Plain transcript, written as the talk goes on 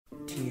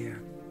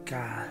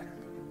God,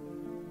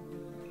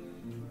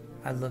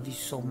 I love you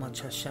so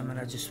much, Hashem, and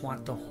I just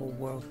want the whole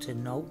world to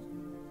know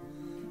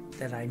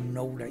that I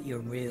know that you're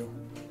real,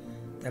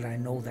 that I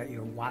know that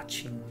you're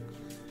watching,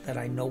 that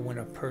I know when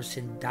a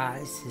person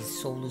dies,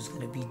 his soul is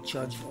going to be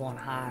judged on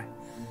high.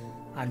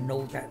 I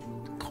know that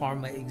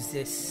karma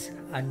exists.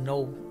 I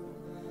know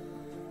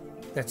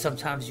that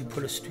sometimes you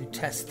put us through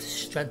tests to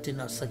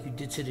strengthen us, like you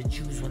did to the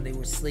Jews when they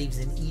were slaves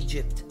in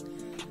Egypt,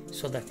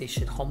 so that they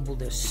should humble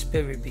their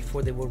spirit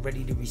before they were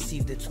ready to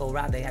receive the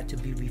Torah. They had to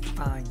be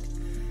refined.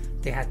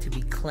 They had to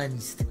be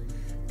cleansed.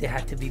 They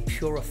had to be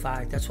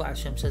purified. That's why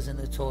Hashem says in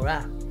the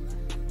Torah,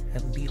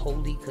 and be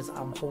holy because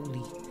I'm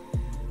holy.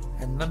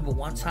 And remember,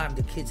 one time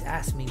the kids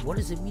asked me, what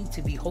does it mean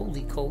to be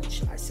holy,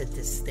 coach? I said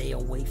to stay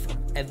away from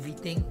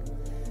everything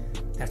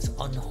that's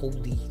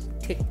unholy.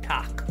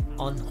 TikTok,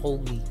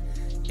 unholy.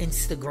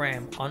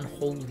 Instagram,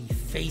 unholy.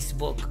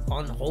 Facebook,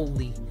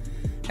 unholy.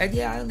 And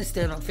yeah, I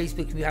understand on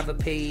Facebook you have a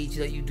page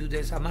that you do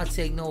this. I'm not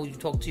saying no, you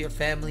talk to your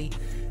family.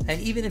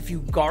 And even if you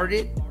guard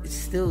it,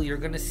 still you're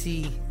going to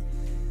see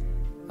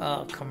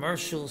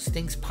commercials,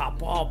 things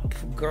pop up.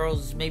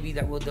 Girls maybe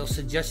they'll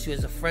suggest you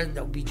as a friend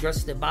that will be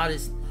dressed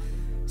immodest.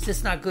 It's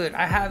just not good.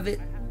 I have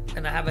it,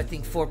 and I have, I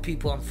think, 4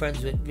 people I'm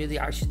friends with. Really,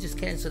 I should just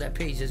cancel that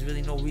page. There's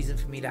really no reason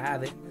for me to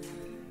have it.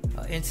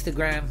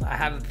 Instagram, I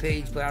have a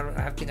page, but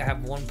I think I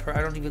have one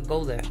I don't even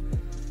go there.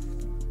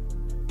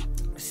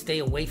 Stay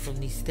away from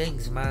these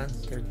things, man.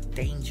 They're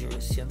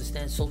dangerous. You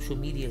understand? Social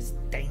media is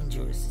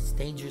dangerous. It's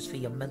dangerous for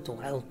your mental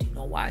health. You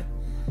know why?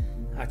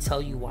 I'll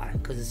tell you why.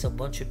 Because it's a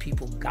bunch of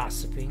people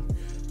gossiping,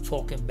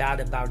 talking bad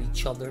about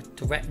each other,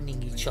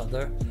 threatening each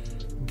other,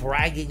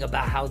 bragging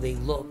about how they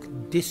look,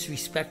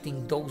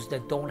 disrespecting those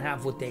that don't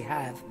have what they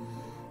have.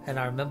 And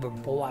I remember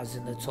Boaz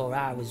in the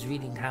Torah, I was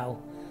reading how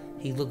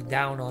he looked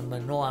down on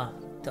Manoah,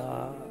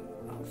 the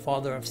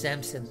father of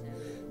Samson,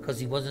 because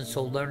he wasn't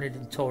so learned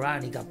in Torah,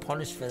 and he got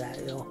punished for that.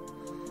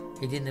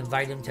 He didn't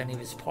invite him to any of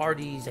his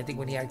parties. I think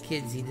when he had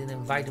kids, he didn't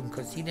invite him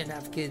because he didn't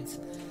have kids.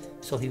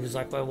 So he was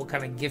like, well, what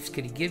kind of gifts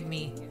could he give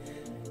me?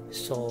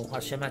 So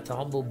Hashem had to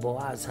humble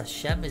Boaz.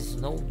 Hashem is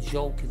no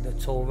joke in the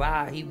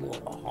Torah. He will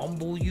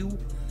humble you,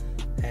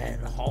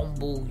 and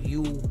humble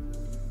you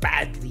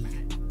badly.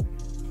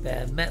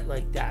 Meant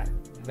like that.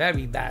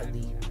 Very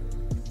badly.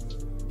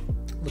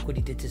 Look what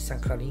he did to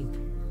Sankarim.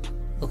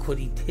 Look what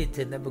he did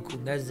to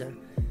Nebuchadnezzar.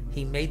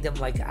 He made them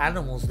like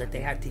animals that they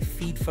had to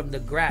feed from the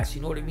grass.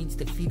 You know what it means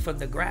to feed from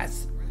the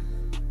grass?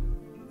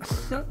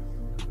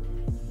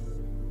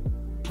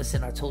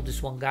 Listen, I told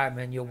this one guy,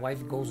 man, your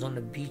wife goes on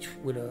the beach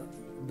with a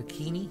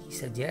bikini? He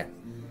said, yeah.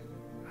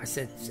 I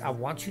said, I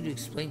want you to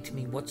explain to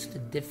me what's the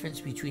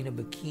difference between a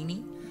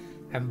bikini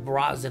and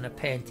bras and a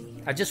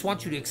panty. I just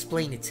want you to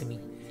explain it to me.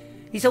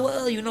 He said,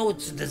 well, you know,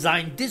 it's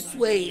designed this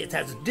way. It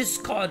has this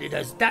cut. It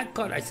has that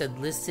cut. I said,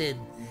 listen,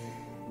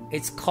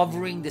 it's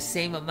covering the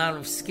same amount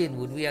of skin.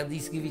 Would we at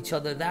least give each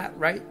other that,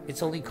 right?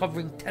 It's only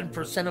covering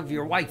 10% of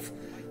your wife.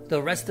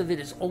 The rest of it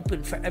is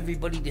open for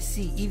everybody to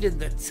see. Even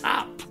the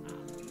top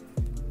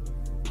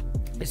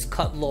is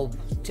cut low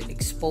to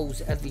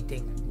expose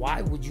everything.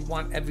 Why would you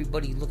want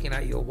everybody looking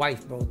at your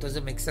wife, bro? It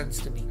doesn't make sense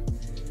to me.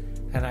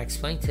 And I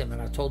explained to him,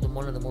 and I told him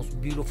one of the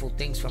most beautiful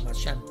things from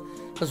Hashem.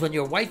 Because when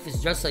your wife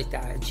is dressed like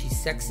that and she's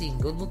sexy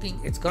and good looking,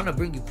 it's going to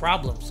bring you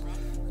problems.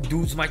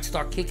 Dudes might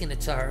start kicking it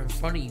to her in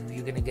front of you.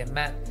 You're going to get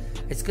mad.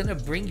 It's going to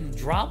bring you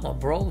drama,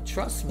 bro.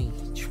 Trust me.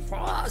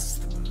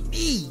 Trust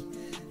me.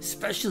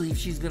 Especially if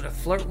she's going to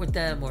flirt with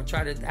them or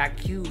try to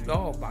act cute.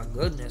 Oh, my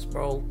goodness,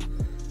 bro.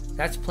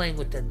 That's playing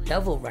with the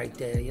devil right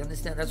there. You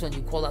understand? That's when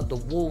you call out the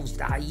wolves,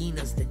 the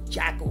hyenas, the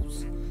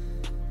jackals.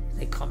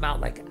 They come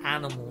out like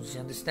animals.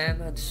 You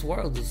understand? This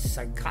world is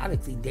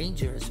psychotically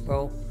dangerous,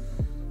 bro.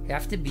 You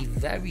have to be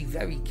very,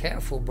 very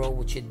careful, bro,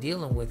 what you're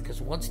dealing with.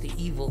 Because once the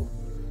evil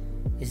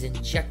is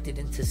injected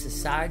into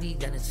society,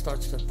 then it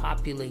starts to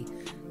populate,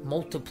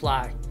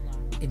 multiply,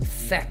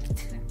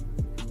 infect,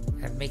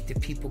 and make the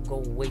people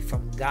go away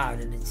from God.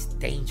 And it's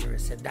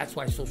dangerous. And that's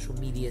why social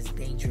media is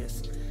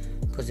dangerous.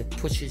 Because it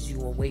pushes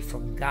you away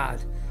from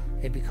God.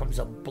 It becomes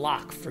a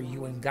block for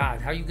you and God.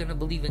 How are you going to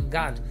believe in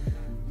God?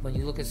 When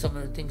you look at some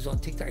of the things on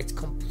TikTok, it's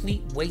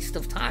complete waste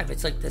of time.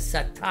 It's like the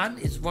Satan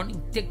is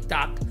running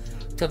TikTok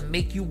to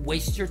make you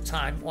waste your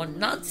time on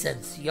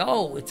nonsense.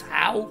 Yo, it's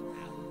how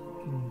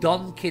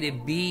dumb could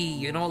it be?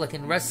 You know, like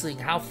in wrestling,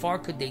 how far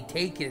could they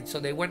take it? So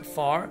they went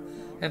far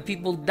and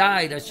people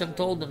died. Hashem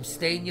told them,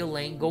 stay in your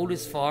lane, go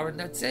this far, and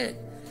that's it.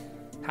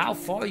 How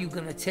far are you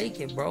going to take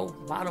it, bro?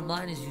 Bottom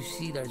line is you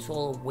see that it's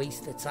all a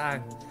waste of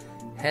time.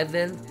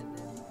 Hevel,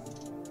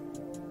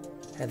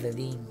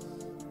 Hevelim.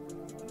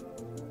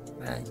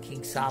 Man,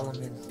 King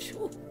Solomon.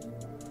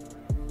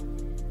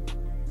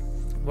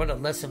 What a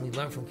lesson we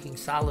learned from King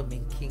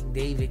Solomon, King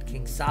David,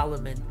 King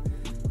Solomon,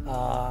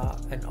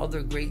 and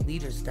other great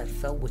leaders that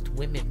fell with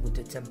women, with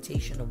the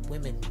temptation of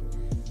women.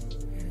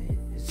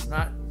 It's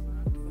not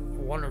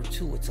one or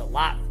two, it's a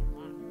lot.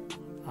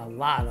 A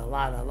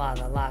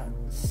lot.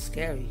 It's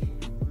scary.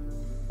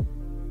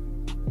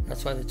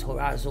 That's why the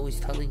Torah is always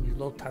telling you,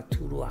 Lo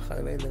taturu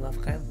acharei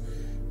levavchem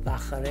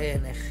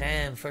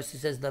First it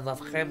says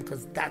levavchem,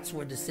 because that's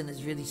where the sin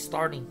is really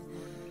starting.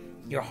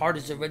 Your heart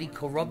is already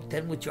corrupt,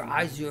 then with your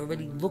eyes you're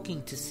already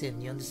looking to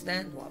sin. You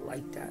understand? Well, I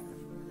like that.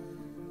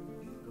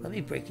 Let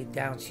me break it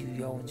down to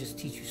you, and just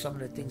teach you some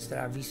of the things that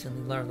I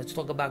recently learned. Let's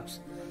talk about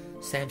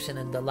Samson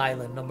and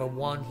Delilah. Number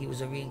one, he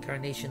was a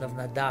reincarnation of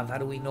Nadav. How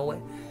do we know it?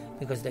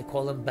 Because they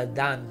call him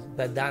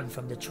Badan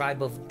from the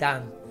tribe of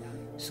Dan.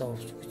 So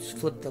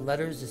flip the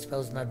letters, it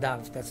spells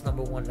Nadav. That's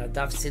number one.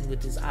 Nadav sinned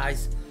with his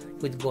eyes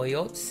with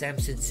Goyot.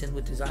 Samson sinned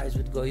with his eyes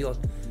with Goyot.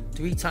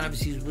 3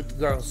 times he was with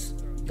girls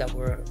that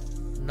were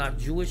not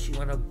Jewish. He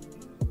went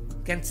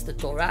against the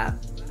Torah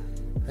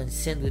and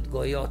sinned with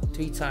Goyot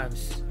 3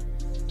 times.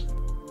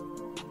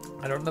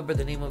 I don't remember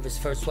the name of his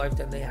first wife.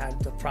 Then they had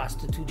the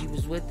prostitute he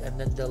was with, and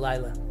then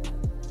Delilah.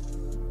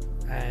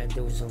 And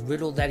there was a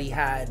riddle that he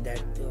had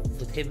that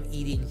with him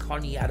eating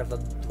honey out of a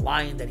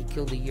lion that he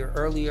killed a year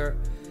earlier.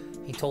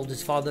 He told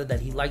his father that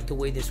he liked the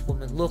way this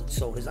woman looked,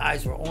 so his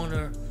eyes were on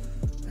her.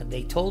 And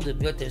they told him,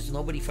 there's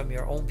nobody from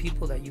your own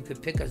people that you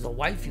could pick as a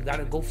wife. You got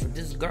to go for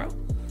this girl.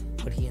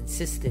 But he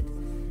insisted.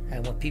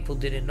 And what people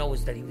didn't know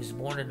is that he was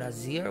born a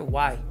Nazir.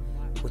 Why?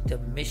 With the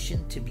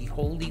mission to be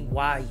holy.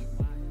 Why?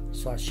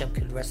 So Hashem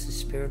could rest his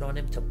spirit on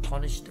him to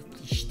punish the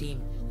Plishtim.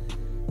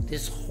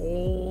 This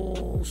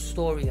whole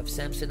story of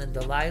Samson and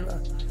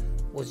Delilah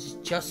was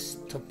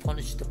just to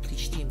punish the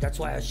Plishtim. That's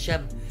why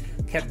Hashem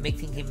kept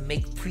making him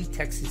make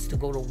pretexts to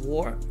go to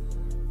war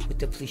with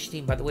the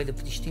Plishtim. By the way, the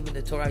Plishtim in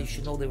the Torah, you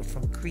should know they were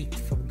from Crete,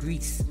 from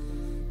Greece.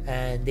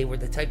 And they were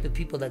the type of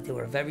people that they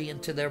were very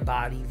into their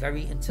body,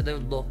 very into their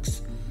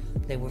looks.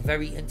 They were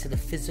very into the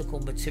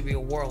physical,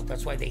 material world.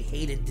 That's why they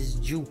hated this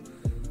Jew.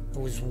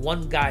 There was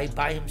one guy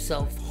by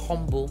himself,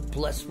 humble,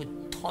 blessed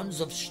with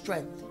tons of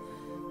strength,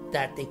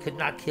 that they could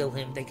not kill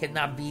him, they could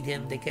not beat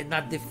him, they could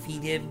not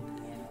defeat him.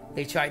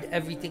 They tried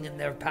everything in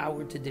their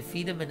power to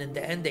defeat him, and in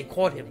the end they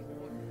caught him.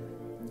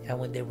 And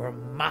when they were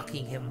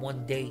mocking him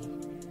one day,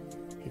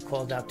 he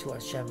called out to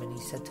Hashem and he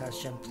said to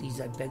Hashem, please,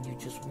 I beg you,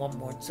 just one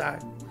more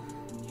time,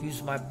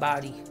 use my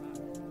body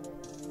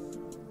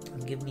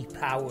and give me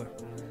power.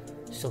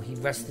 So he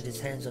rested his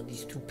hands on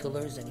these 2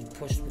 pillars and he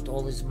pushed with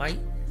all his might,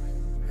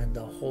 and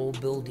the whole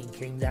building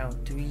came down.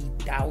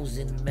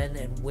 3,000 men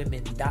and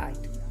women died.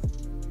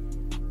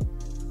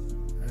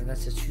 And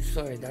that's a true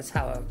story. That's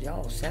how,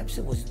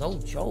 Samson was no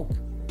joke.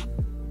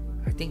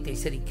 I think they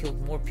said he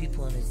killed more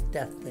people in his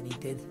death than he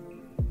did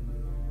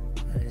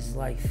in his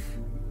life.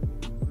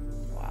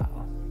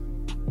 Wow.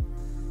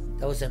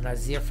 That was a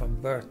Nazir from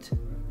birth.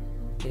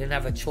 He didn't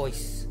have a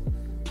choice.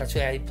 That's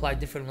why I applied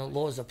different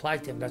laws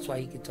applied to him. That's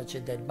why he could touch a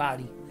dead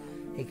body.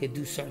 He could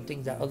do certain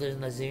things that other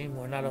Nazirim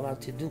were not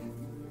allowed to do.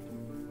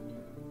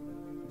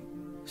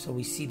 So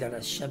we see that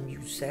Hashem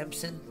used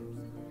Samson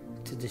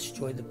to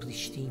destroy the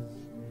Plishtim,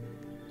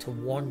 to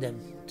warn them,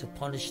 to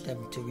punish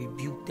them, to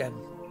rebuke them,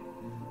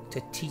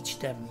 to teach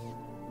them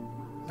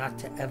not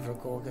to ever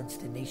go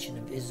against the nation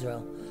of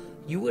Israel.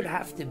 You would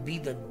have to be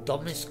the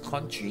dumbest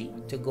country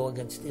to go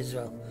against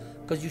Israel.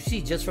 Because you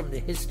see, just from the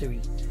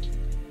history,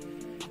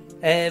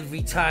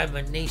 every time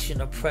a nation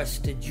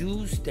oppressed the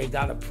Jews, they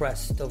got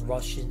oppressed. The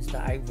Russians,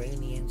 the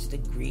Iranians, the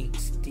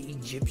Greeks, the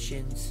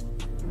Egyptians.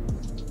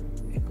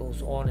 It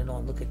goes on and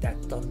on. Look at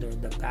that thunder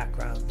in the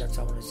background. That's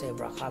what I want to say.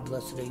 Bracha,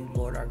 blessed are you,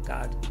 Lord our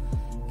God,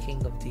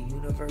 King of the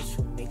universe,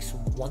 who makes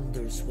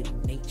wonders with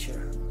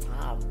nature.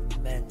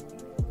 Amen.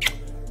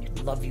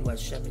 Love you,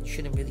 Hashem. And you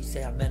shouldn't really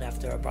say amen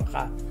after a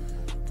bracha.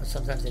 But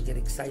sometimes I get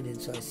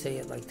excited, so I say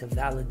it like to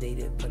validate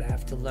it. But I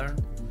have to learn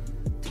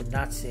to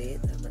not say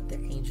it and let the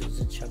angels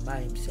in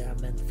Shamayim say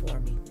amen for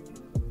me.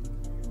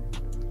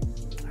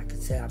 I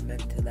could say amen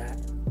to that.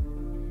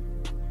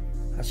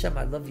 Hashem,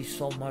 I love you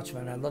so much,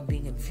 man. I love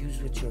being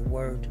infused with your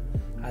word.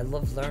 I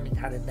love learning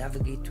how to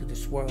navigate through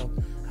this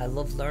world. I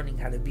love learning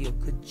how to be a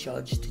good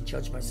judge, to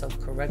judge myself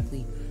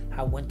correctly,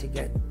 how when to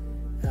get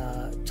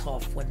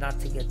tough, when not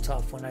to get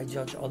tough, when I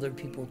judge other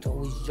people, to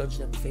always judge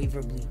them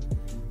favorably,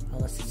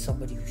 unless it's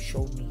somebody who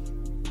showed me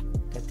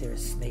that they're a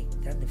snake.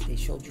 Then if they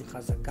showed you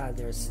chazakah,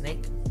 they're a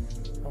snake,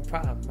 no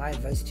problem. My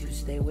advice to you,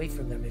 stay away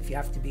from them. If you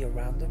have to be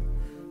around them,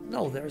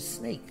 no, they're a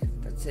snake.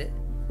 That's it.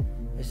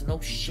 There's no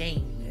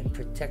shame in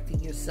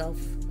protecting yourself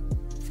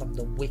from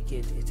the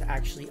wicked. It's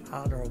actually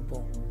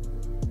honorable.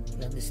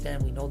 You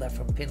understand? We know that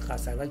from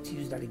Pinchas. I like to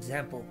use that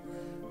example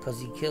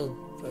because he killed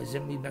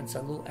Zimri ben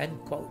Salu and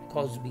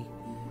Cosby.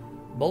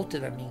 Both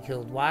of them he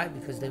killed. Why?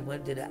 Because they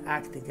did an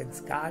act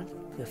against God.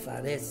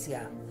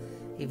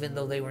 Even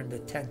though they were in the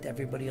tent,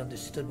 everybody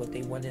understood what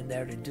they went in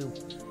there to do.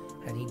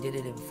 And he did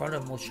it in front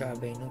of Moshe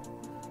Rabbeinu.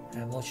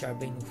 And Moshe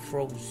Rabbeinu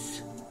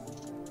froze.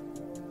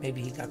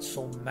 Maybe he got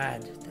so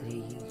mad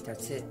that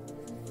that's it.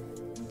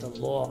 The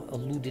law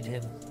eluded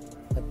him.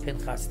 But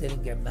Pinchas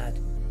didn't get mad.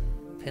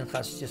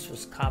 Pinchas just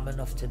was calm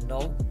enough to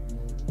know.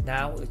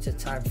 Now it's a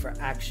time for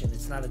action.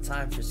 It's not a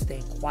time for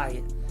staying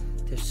quiet.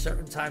 There's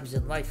certain times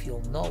in life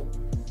you'll know.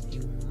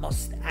 You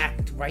must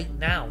act right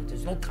now.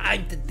 There's no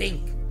time to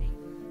think.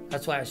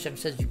 That's why Hashem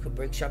says you can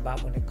break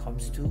Shabbat when it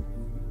comes to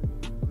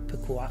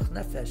Pekuach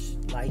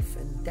Nefesh, life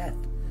and death.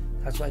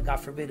 That's why, God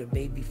forbid, a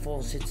baby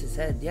falls, hits his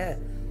head. Yeah,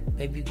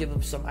 maybe you give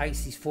him some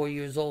ice. He's 4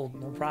 years old.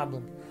 No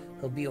problem.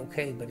 He'll be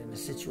okay. But in a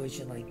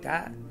situation like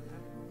that,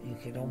 you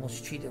can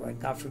almost treat it like,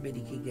 God forbid,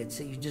 he could get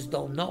sick. You just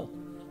don't know.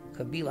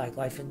 Could be like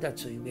life and death,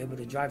 so you'll be able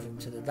to drive him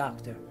to the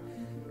doctor.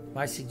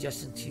 My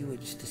suggestion to you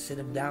is to sit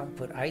him down,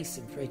 put ice,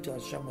 and pray to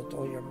Hashem with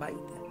all your might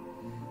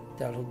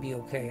that he'll be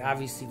okay.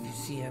 Obviously, if you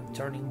see him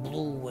turning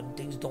blue and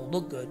things don't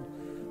look good,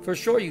 for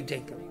sure you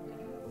take him.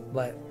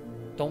 But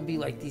don't be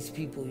like these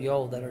people,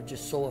 that are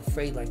just so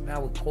afraid. Like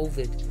now with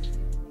COVID,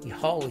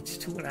 it's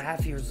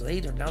 2.5 years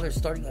later. Now they're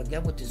starting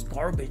again with this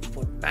garbage,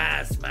 put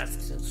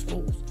masks in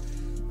schools.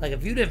 Like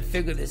if you didn't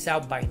figure this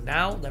out by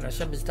now, then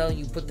Hashem is telling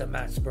you, put the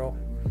mask, bro.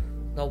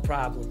 No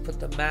problem. Put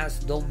the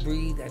mask, don't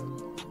breathe,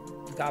 and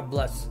God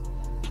bless.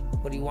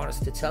 What do you want us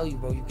to tell you,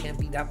 bro? You can't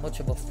be that much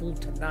of a fool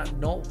to not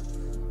know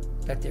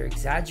that they're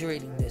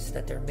exaggerating this,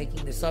 that they're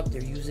making this up.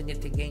 They're using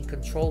it to gain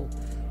control.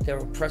 They're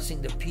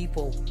oppressing the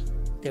people.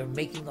 They're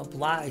making up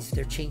lies.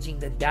 They're changing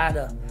the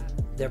data.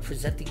 They're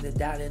presenting the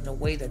data in a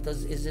way that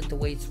isn't the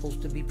way it's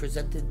supposed to be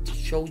presented, to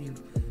show you,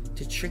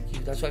 to trick you.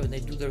 That's why when they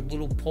do their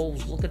little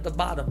polls, look at the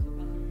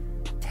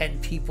bottom. 10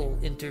 people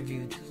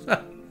interviewed.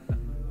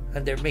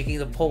 And they're making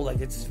the poll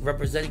like it's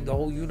representing the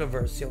whole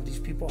universe. These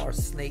people are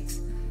snakes,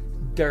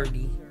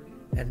 dirty,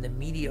 and the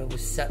media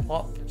was set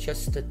up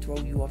just to throw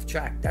you off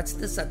track. That's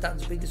the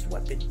Satan's biggest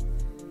weapon,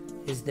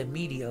 is the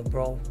media,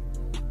 bro.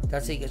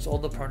 That's how he gets all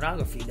the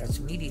pornography. That's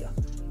media.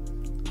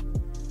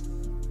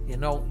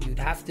 You'd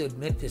have to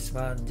admit this,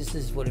 man. This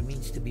is what it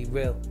means to be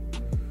real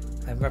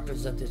and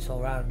represent the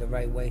Torah in the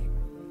right way.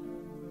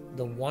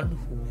 The one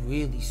who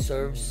really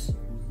serves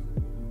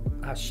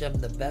Hashem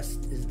the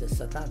best is the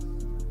Satan.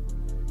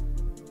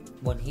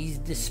 When he's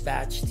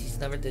dispatched, he's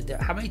never did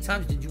that. How many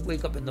times did you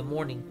wake up in the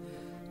morning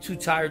too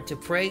tired to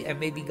pray, and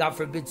maybe, God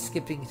forbid,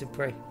 skipping to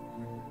pray?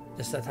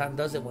 The Satan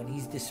does it. When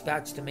he's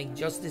dispatched to make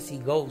justice, he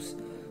goes.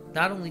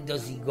 Not only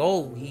does he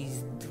go,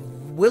 he's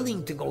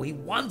willing to go. He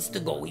wants to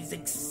go. He's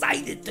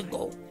excited to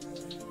go.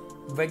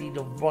 Ready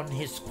to run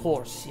his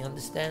course. You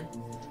understand?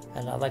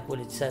 And I like what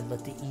it said,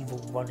 let the evil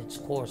run its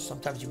course.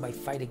 Sometimes you might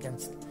fight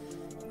against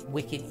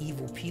wicked,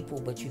 evil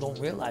people, but you don't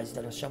realize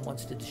that Hashem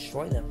wants to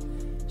destroy them.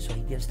 So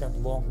he gives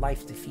them long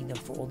life to feed them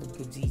for all the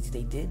good deeds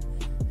they did,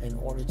 in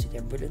order to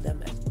get rid of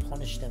them and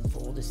punish them for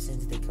all the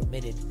sins they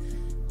committed.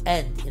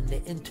 And in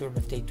the interim,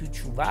 if they do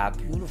tshuva,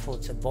 beautiful,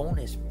 it's a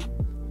bonus,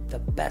 the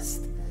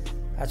best.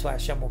 That's why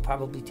Hashem will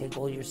probably take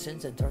all your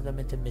sins and turn them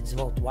into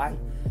mitzvot. Why?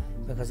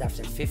 Because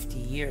after 50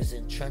 years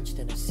entrenched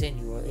in a sin,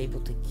 you were able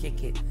to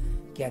kick it,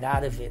 get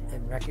out of it,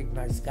 and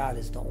recognize God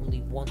as the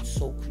only one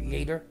sole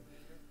creator.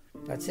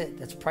 That's it.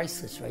 That's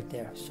priceless right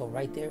there. So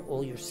right there,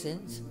 all your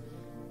sins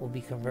will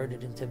be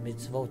converted into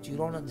mitzvot. You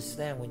don't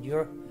understand, when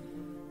you're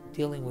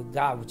dealing with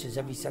God, which is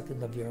every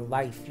second of your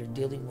life, you're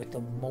dealing with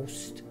the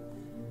most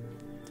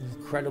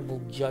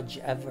incredible judge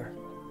ever.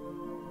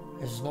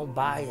 There's no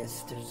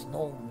bias. There's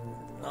no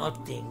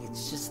nothing.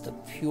 It's just the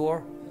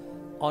pure,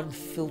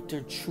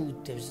 unfiltered truth.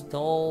 There's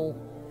no...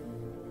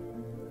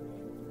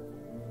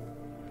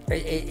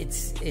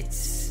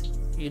 It's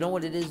you know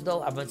what it is,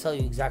 though? I'm going to tell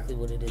you exactly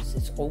what it is.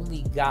 It's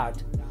only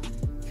God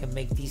can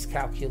make these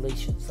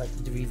calculations, like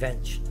the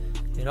revenge.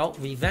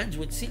 Revenge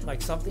would seem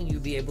like something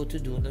you'd be able to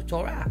do in the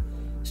Torah.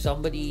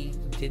 Somebody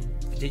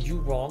did you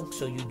wrong,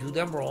 so you do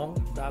them wrong.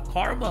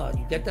 Karma,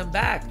 you get them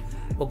back.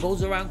 What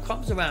goes around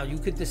comes around. You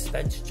could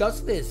dispense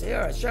justice.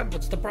 Here, Hashem,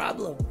 what's the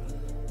problem?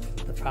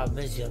 The problem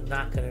is you're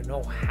not going to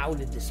know how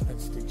to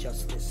dispense the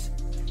justice.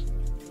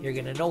 You're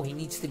going to know he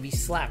needs to be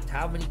slapped.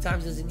 How many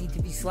times does he need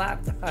to be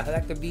slapped?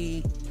 That could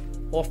be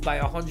off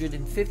by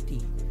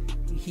 150.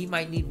 He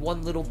might need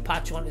one little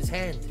patch on his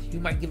hand. You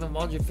might give him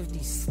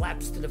 150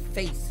 slaps to the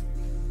face.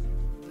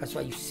 That's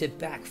why you sit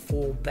back,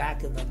 fall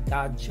back, and let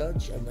God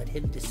judge and let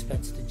him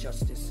dispense the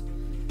justice.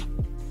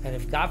 And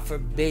if, God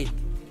forbid,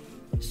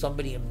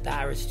 somebody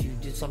embarrassed you,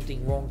 did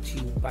something wrong to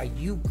you, by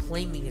you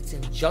claiming it's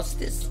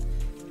injustice,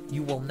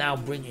 you will now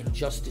bring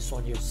injustice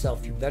on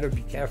yourself. You better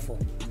be careful.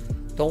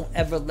 Don't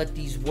ever let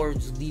these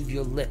words leave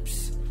your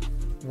lips.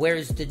 Where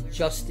is the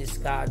justice,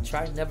 God?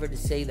 Try never to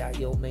say that.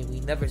 May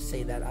we never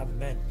say that.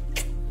 Amen.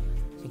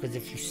 Because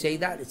if you say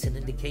that, it's an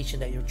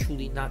indication that you're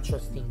truly not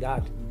trusting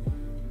God.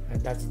 And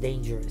that's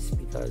dangerous,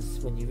 because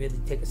when you really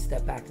take a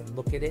step back and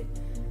look at it,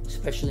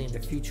 especially in the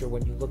future,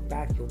 when you look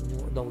back,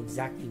 you'll know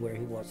exactly where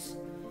he was.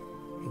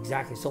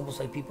 Exactly. It's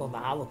almost like people in the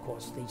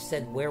Holocaust. They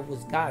said, where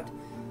was God?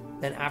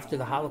 Then after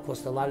the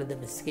Holocaust, a lot of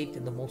them escaped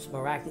in the most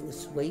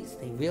miraculous ways.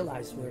 They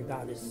realized where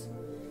God is.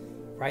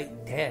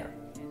 Right there.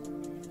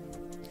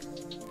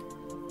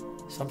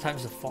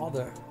 Sometimes a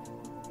father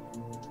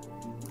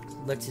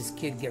lets his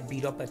kid get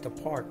beat up at the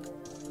park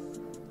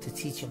to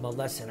teach him a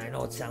lesson. I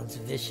know it sounds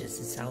vicious,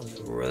 it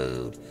sounds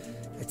rude,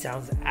 it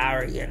sounds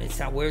arrogant,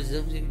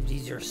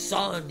 he's your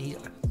son.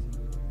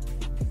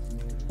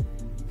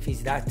 If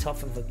he's that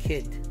tough of a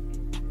kid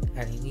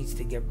and he needs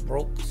to get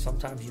broke,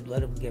 sometimes you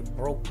let him get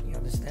broke. You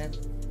understand?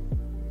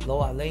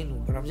 Lo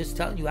aleinu. But I'm just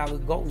telling you how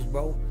it goes,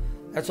 bro.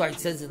 That's why it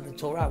says in the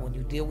Torah, when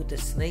you deal with a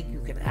snake, you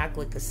can act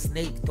like a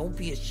snake. Don't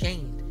be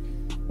ashamed.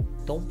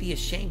 Don't be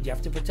ashamed. You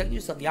have to protect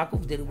yourself.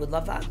 Yaakov did it with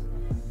Lavan.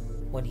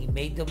 When he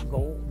made them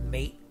go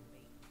mate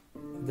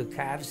the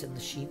calves and the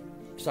sheep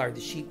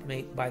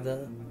mate by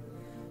the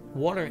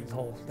watering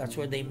hole. That's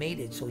where they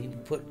mated. So he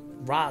would put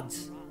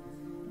rods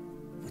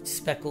with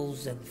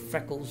speckles and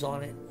freckles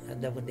on it.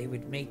 And then when they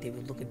would mate, they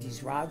would look at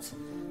these rods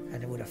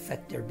and it would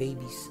affect their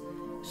babies.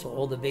 So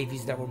all the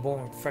babies that were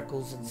born with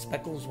freckles and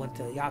speckles went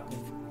to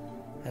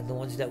Yaakov. And the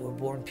ones that were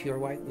born pure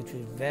white, which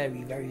was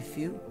very, very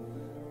few,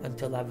 went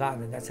to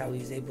Lavan. And that's how he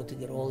was able to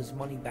get all his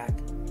money back.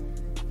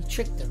 He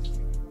tricked them.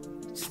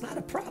 It's not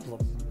a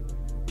problem.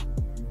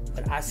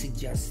 But I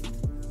suggest,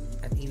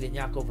 and even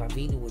Yaakov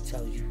Avinu would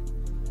tell you,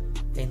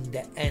 in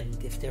the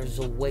end, if there's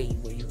a way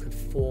where you could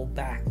fall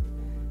back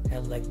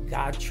and let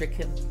God trick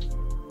him,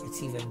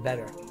 it's even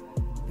better.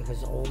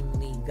 Because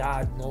only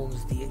God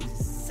knows the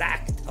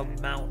exact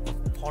amount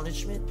of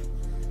punishment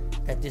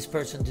that this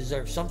person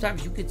deserves.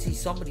 Sometimes you could see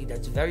somebody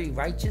that's very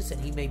righteous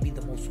and he may be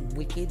the most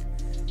wicked,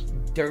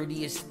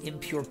 dirtiest,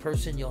 impure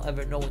person you'll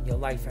ever know in your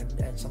life.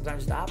 And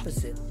sometimes the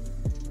opposite.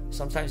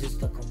 Sometimes it's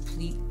the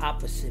complete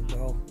opposite,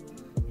 bro.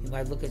 You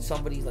might look at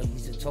somebody like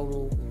he's a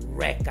total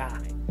wreck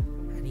guy,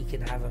 and he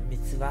can have a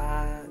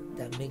mitzvah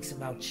that makes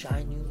him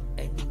outshine you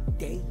any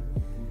day.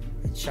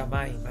 And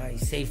Shamayim, I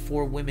saved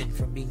 4 women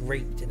from being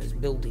raped in his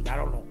building. I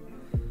don't know.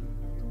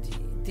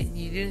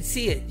 You didn't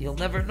see it. You'll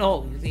never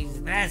know. He's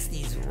nasty.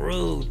 He's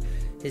rude.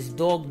 His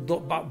dog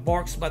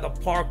barks by the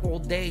park all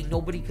day.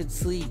 Nobody could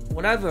sleep.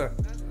 Whatever.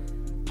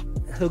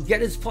 He'll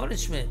get his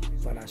punishment.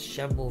 But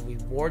Hashem will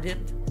reward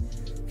him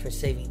for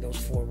saving those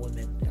 4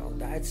 women. You know,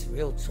 that's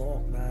real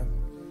talk, man.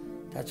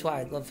 That's why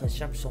I love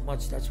Hashem so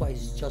much. That's why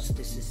his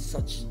justice is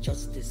such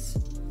justice.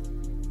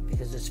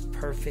 Because it's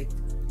perfect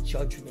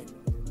judgment.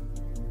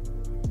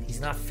 He's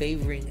not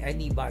favoring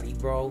anybody,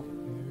 bro.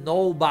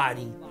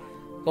 Nobody.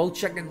 Go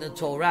check in the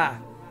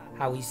Torah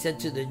how he said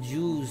to the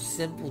Jews,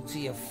 simple to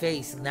your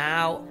face,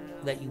 now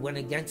that you went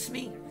against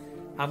me,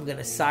 I'm going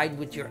to side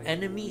with your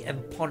enemy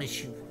and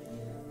punish you.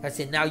 That's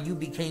it. Now you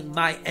became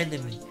my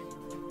enemy.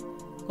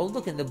 Go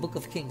look in the book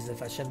of Kings if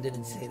Hashem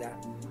didn't say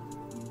that.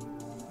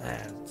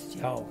 Man,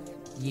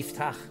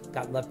 Yiftach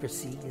got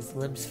leprosy. His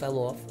limbs fell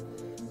off.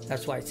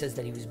 That's why it says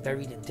that he was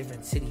buried in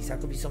different cities. How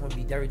could be someone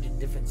be buried in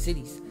different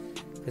cities?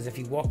 Because if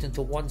he walked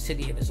into one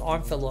city and his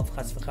arm fell off,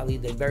 chas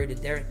v'chalil, they buried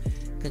it there,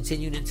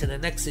 continued into the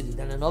next city.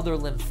 Then another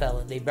limb fell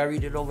and they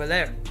buried it over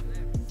there.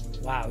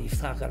 Wow,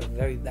 Yiftach got a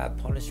very bad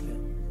punishment.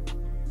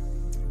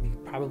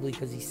 Probably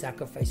because he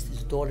sacrificed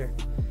his daughter.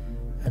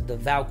 And the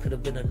vow could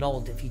have been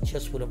annulled if he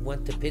just would have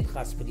went to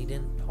Pinchas, but he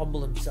didn't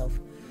humble himself.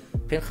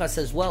 Pinchas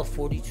as well,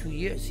 42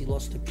 years. He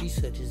lost the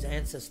priesthood, his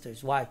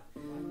ancestors. Why?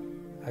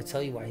 I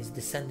tell you why. His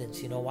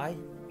descendants. You know why?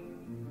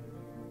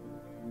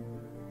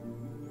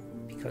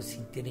 Because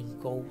he didn't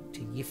go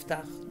to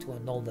Yiftach to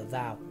annul the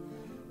vow.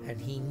 And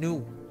he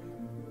knew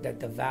that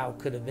the vow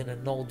could have been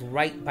annulled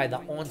right by the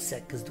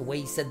onset, because the way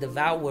he said the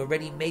vow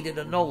already made it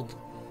annulled.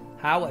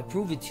 How? I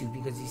prove it to you,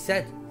 because he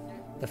said,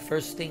 the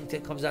first thing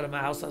that comes out of my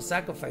house, I'll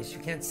sacrifice. You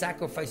can't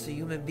sacrifice a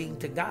human being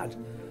to God.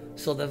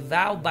 So the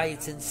vow by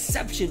its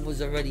inception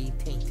was already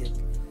tainted.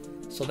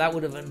 So that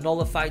would have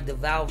nullified the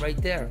vow right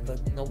there.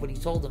 But nobody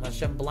told him.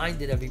 Hashem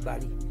blinded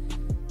everybody.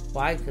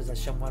 Why? Because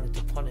Hashem wanted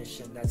to punish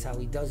him. That's how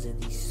he does it.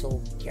 He's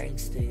so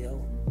gangster,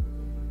 yo.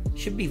 You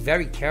should be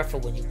very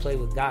careful when you play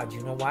with God.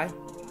 You know why?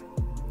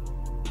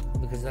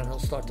 Because then he'll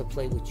start to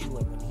play with you.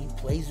 And when he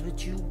plays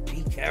with you,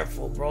 be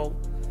careful, bro.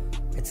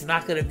 It's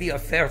not going to be a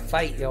fair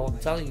fight, yo. I'm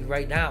telling you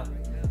right now.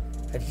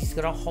 That he's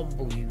going to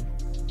humble you.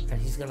 And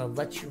he's going to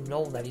let you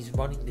know that he's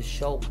running the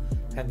show.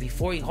 And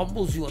before he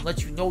humbles you and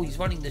lets you know he's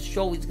running the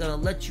show, he's going to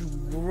let you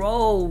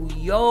grow.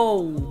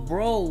 Yo,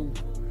 bro.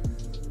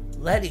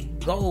 Let it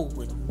go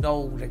and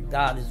know that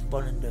God is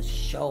running the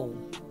show,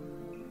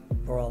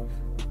 bro.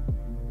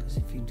 Because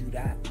if you do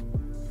that,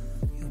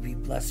 you'll be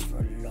blessed for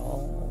a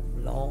long,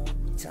 long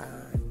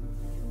time.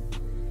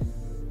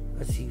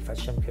 Let's see if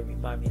Hashem can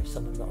remind me of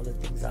some of the other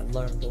things I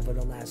learned over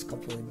the last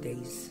couple of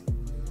days.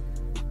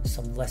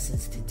 Some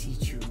lessons to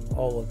teach you.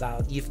 Oh,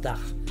 about Yiftach.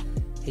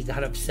 He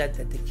got upset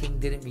that the king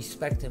didn't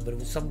respect him, but it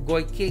was some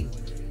goy king.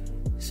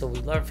 So we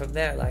learned from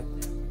there, like,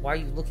 why are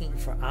you looking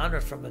for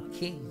honor from a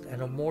king,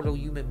 an immortal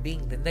human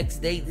being? The next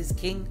day, this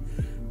king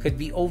could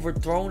be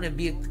overthrown and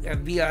be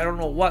I don't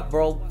know what,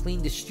 bro.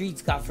 Clean the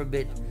streets, God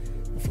forbid.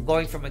 And for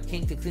going from a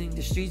king to cleaning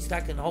the streets,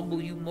 that can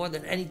humble you more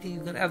than anything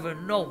you can ever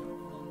know.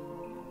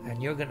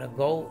 And you're going to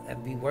go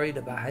and be worried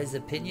about his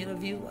opinion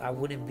of you? I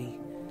wouldn't be.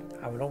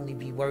 I would only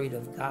be worried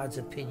of God's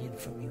opinion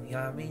from you. You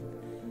know what I mean?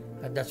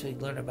 And that's what we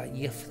learned about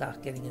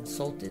Yiftach getting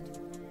insulted.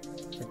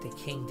 That the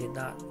king did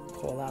not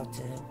call out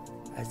to him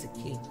as a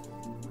king.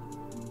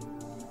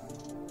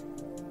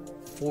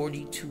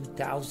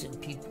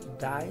 42,000 people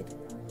died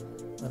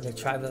when the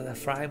tribe of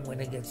Ephraim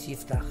went against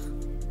Yiftach.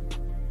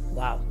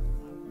 Wow.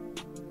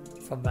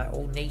 From my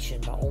own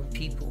nation, my own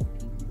people.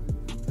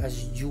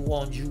 That's Jew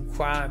on Jew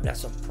crime.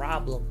 That's a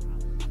problem.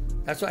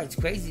 That's why it's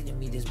crazy to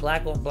me. There's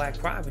black on black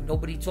crime and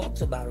nobody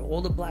talks about it.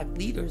 All the black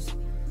leaders,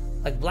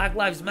 like Black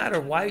Lives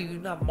Matter, why are you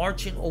not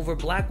marching over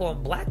black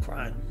on black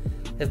crime?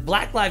 If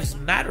Black Lives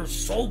Matter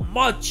so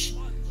much,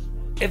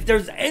 if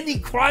there's any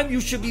crime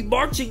you should be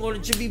marching on,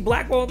 it should be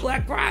black on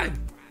black crime.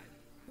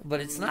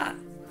 But it's not.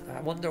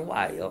 I wonder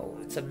why, yo.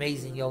 It's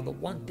amazing, yo. The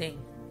one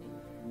thing,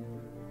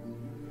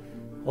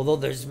 although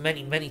there's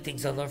many, many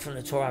things I learned from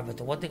the Torah, but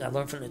the one thing I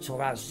learned from the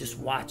Torah is just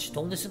watch.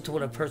 Don't listen to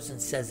what a person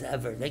says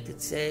ever. They could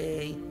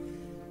say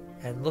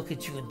and look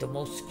at you in the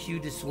most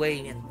cutest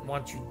way and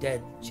want you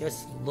dead.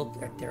 Just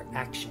look at their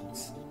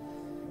actions.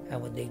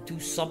 And when they do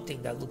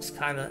something that looks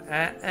kind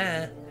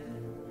of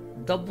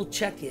double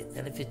check it.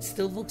 And if it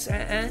still looks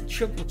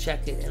triple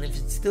check it. And if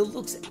it still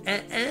looks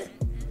then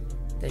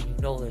you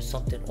know there's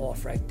something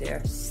off right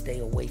there. Stay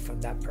away from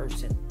that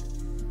person.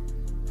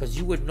 Because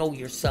you would know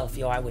yourself,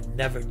 yo, I would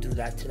never do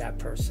that to that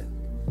person.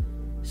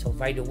 So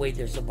right away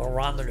there's a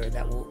barometer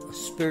that will, a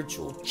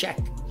spiritual check.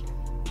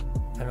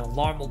 An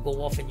alarm will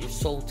go off in your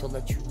soul to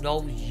let you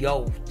know,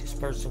 yo, this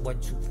person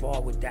went too far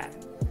with that.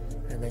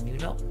 And then you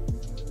know.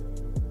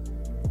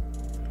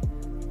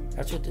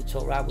 That's what the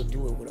Torah would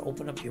do. It would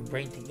open up your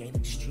brain to gain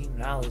extreme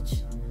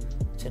knowledge,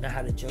 to know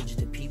how to judge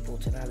the people,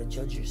 to know how to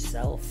judge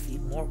yourself.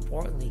 Even more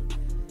importantly,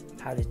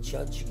 how to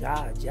judge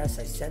God. Yes,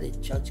 I said it.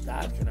 Judge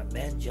God. Can a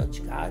man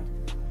judge God?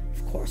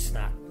 Of course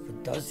not.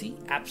 But does he?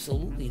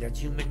 Absolutely. That's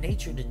human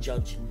nature to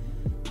judge.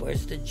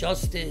 Where's the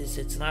justice?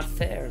 It's not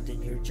fair.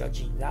 Then you're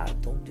judging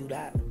God. Don't do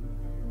that.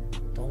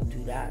 Don't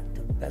do that.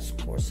 The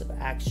best course of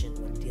action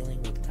when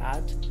dealing with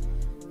God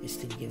is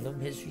to give him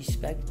his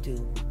respect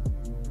due.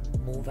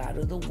 Move out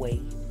of the way,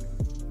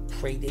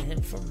 pray to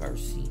him for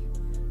mercy,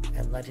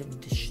 and let him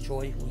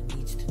destroy who he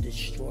needs to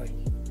destroy.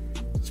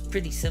 It's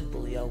pretty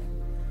simple, yo.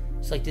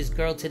 It's like this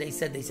girl today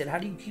said, they said, how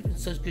do you keep in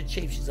such good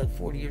shape? She's like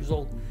 40 years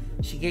old.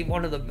 She gave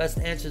one of the best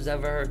answers I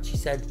ever heard. She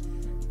said,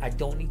 I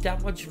don't eat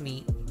that much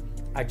meat.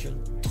 I drink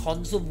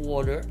tons of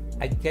water.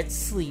 I get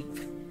sleep.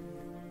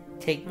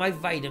 Take my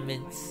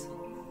vitamins.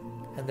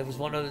 And there was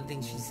one other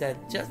thing she said,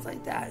 just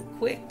like that,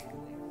 quick.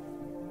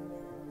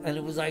 And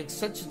it was like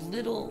such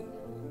little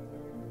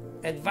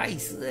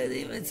advice. It didn't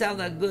even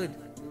sound that good,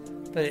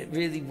 but it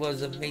really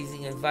was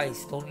amazing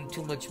advice. Don't eat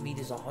too much meat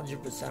is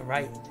 100%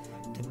 right.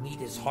 The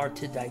meat is hard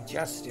to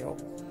digest, yo.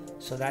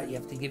 So that you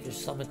have to give your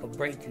stomach a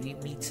break. You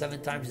eat meat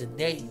 7 times a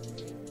day,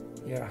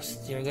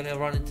 you're gonna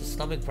run into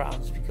stomach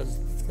problems because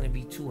it's gonna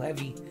be too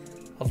heavy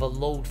of a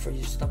load for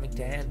your stomach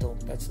to handle.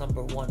 That's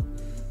number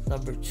 1.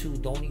 Number 2,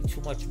 don't eat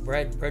too much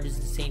bread. Bread is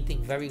the same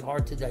thing, very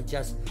hard to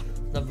digest.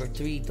 Number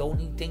 3,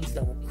 don't eat things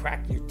that will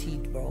crack your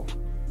teeth, bro.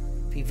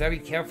 Be very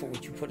careful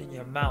what you put in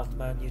your mouth,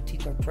 man. Your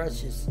teeth are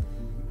precious.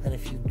 And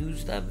if you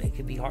lose them, it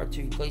can be hard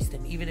to replace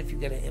them. Even if you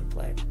get an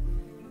implant,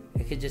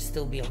 it could just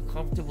still be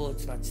uncomfortable.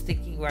 It's not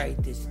sticking right.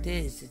 It's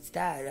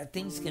that.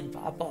 Things can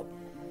pop up.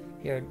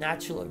 Your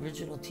natural,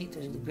 original teeth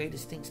are the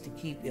greatest things to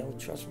keep, yo.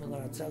 Trust me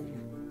when I tell you.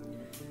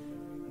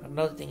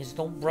 Another thing is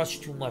don't brush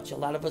too much. A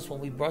lot of us, when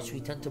we brush,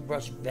 we tend to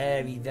brush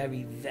very,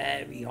 very,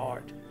 very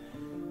hard.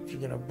 If you're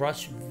going to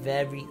brush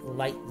very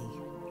lightly,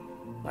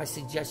 my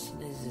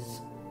suggestion is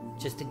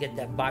just to get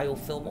that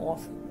biofilm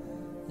off.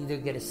 Either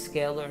get a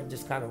scaler and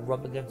just kind of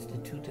rub against the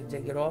tooth and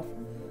take it off.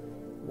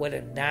 Wet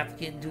a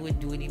napkin, do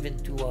it even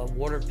through a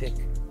water pick.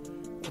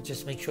 Or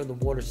just make sure the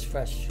water's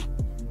fresh.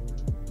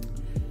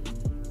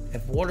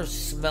 If water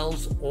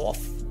smells off,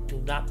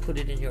 do not put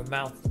it in your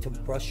mouth to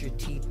brush your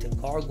teeth, to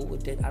gargle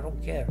with it. I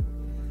don't care.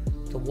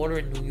 The water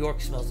in New York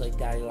smells like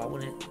that. I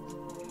wouldn't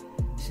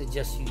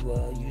suggest you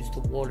use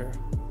the water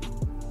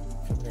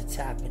from the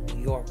tap in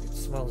New York. It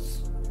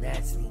smells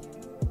nasty.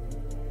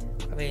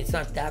 I mean, it's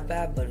not that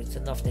bad, but it's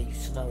enough that you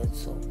smell it.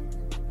 So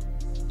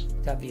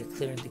that'd be a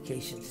clear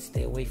indication to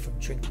stay away from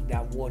drinking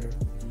that water.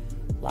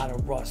 A lot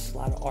of rust, a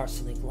lot of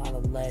arsenic, a lot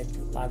of lead,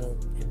 a lot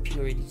of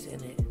impurities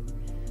in it.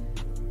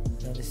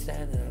 You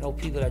understand? And I know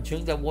people that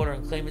drink that water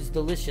and claim it's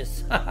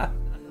delicious.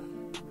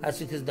 That's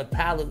because the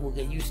palate will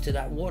get used to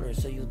that water,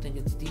 so you'll think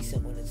it's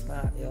decent when it's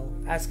not.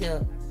 Ask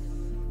a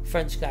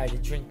French guy to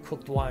drink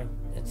cooked wine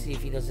and see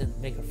if he doesn't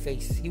make a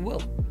face. He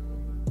will,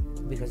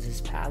 because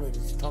his palate,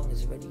 his tongue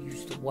is already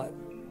used to what?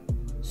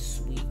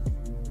 Sweet,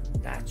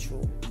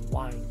 natural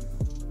wine.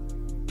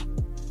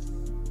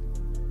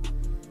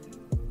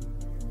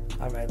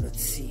 Alright,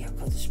 let's see. How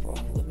about this, bro?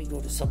 Let me go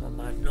to some of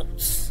my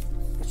notes,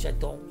 which I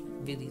don't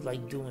really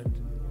like doing,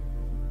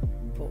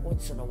 but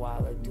once in a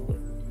while I do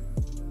it.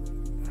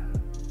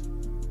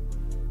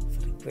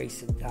 For the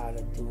grace of God,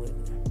 I do it.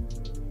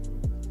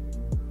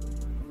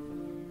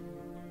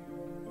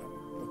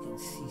 Look and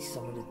see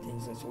some of the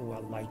things that's, I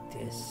like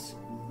this.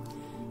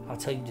 I'll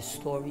tell you the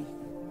story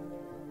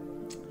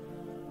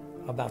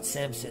about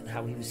Samson,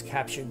 how he was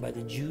captured by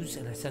the Jews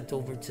and sent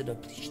over to the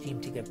police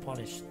team to get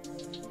punished.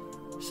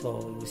 So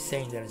he was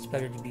saying that it's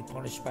better to be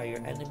punished by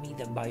your enemy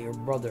than by your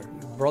brother.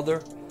 Your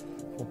brother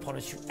will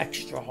punish you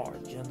extra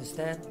hard. You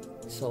understand?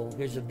 So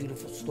here's a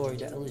beautiful story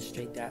to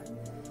illustrate that.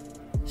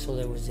 So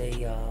there was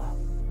a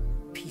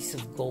piece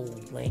of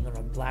gold laying on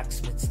a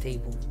blacksmith's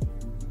table,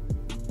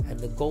 and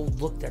the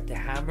gold looked at the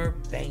hammer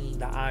banging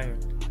the iron.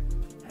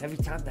 Every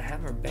time the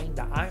hammer banged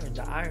the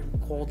iron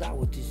called out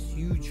with this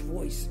huge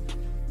voice,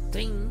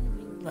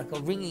 ding, like a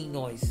ringing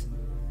noise.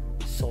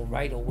 So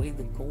right away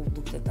the gold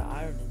looked at the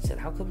iron and said,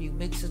 how come you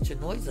make such a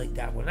noise like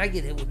that? When I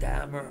get hit with the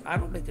hammer, I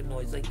don't make a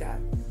noise like that.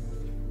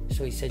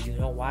 So he said, you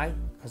know why?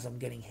 Because I'm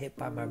getting hit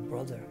by my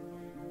brother.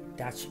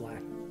 That's why.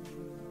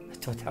 I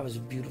thought that was a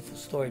beautiful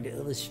story to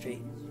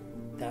illustrate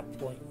that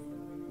point.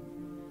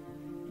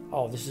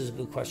 Oh, this is a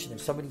good question.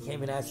 If somebody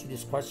came and asked you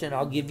this question,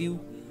 I'll give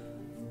you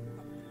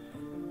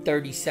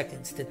 30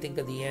 seconds to think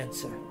of the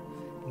answer.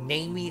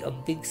 Name me a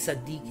big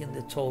tzaddik in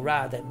the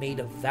Torah that made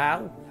a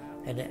vow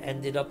and it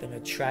ended up in a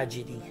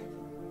tragedy.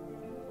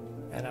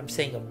 And I'm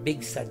saying a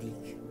big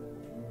tzaddik.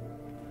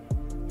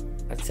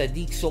 A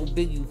tzaddik so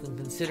big you can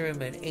consider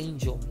him an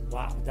angel.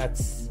 Wow,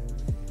 that's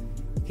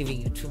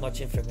giving you too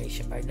much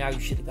information. By now you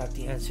should have got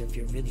the answer. If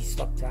you're really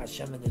stuck to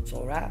Hashem and the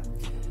Torah,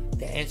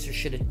 the answer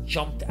should have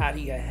jumped out of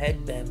your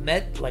head,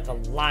 behemet, like a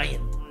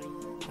lion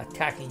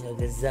attacking a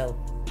gazelle.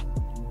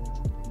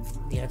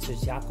 The answer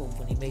is Yaakov,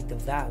 when he made the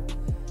vow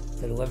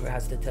that whoever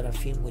has the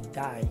terafim would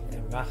die,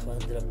 and Rachel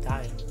ended up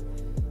dying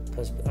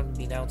because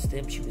unbeknownst to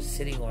him she was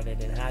sitting on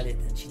it and had it,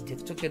 and she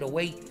took it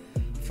away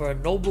for a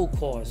noble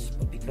cause,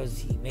 but because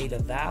he made a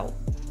vow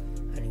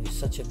and he was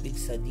such a big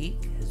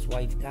tzaddik, his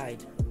wife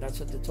died. And that's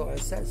what the Torah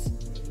says.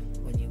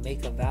 When you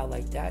make a vow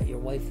like that, your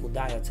wife will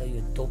die. I'll tell you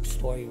a dope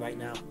story right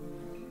now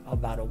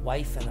about a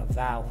wife and a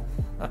vow.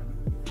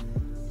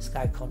 This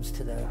guy comes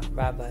to the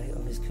rabbi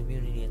of his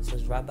community and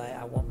says, Rabbi,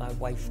 I want my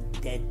wife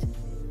dead.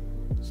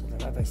 So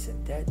the rabbi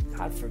said, dead?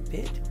 God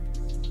forbid.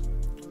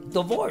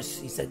 Divorce.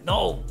 He said,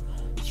 no.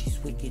 She's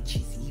wicked.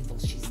 She's evil.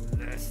 She's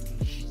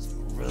nasty. She's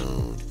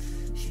rude.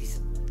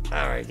 She's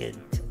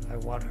arrogant. I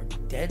want her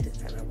dead,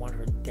 and I want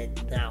her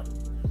dead now.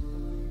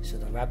 So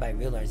the rabbi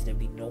realized there'd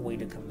be no way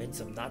to convince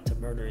him not to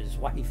murder his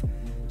wife.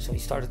 So he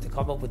started to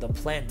come up with a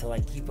plan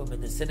to keep him in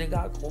the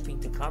synagogue, hoping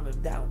to calm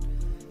him down.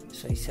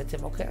 So he said to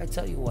him, okay, I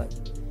tell you what,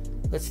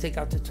 let's take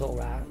out the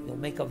Torah. You'll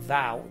make a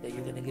vow that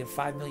you're going to give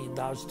 $5 million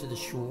to the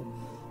shul.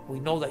 We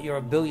know that you're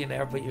a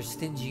billionaire, but you're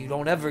stingy. You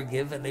don't ever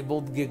give. And they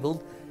both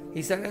giggled.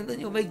 He said, and then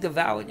you'll make the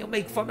vow, and you'll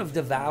make fun of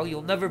the vow.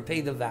 You'll never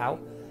pay the vow.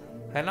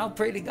 And I'll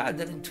pray to God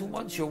that in 2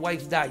 months your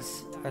wife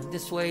dies. And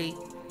this way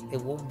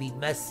it won't be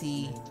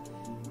messy.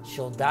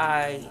 She'll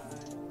die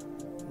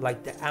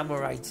like the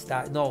Amorites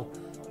died. No,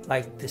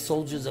 like the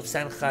soldiers of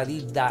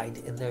Sancherib died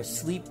in their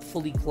sleep,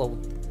 fully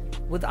clothed,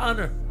 with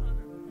honor.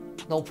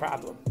 No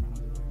problem.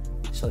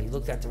 So he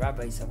looked at the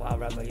rabbi. He said, wow,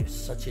 Rabbi, you're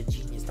such a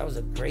genius. That was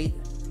a great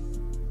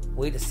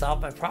way to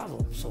solve my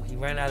problem. So he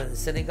ran out of the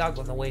synagogue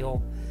on the way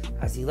home.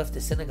 As he left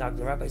the synagogue,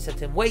 the rabbi said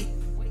to him, wait,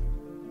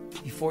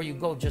 before you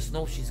go, just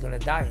know she's going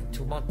to die in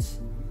 2 months.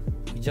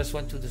 You just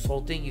went through this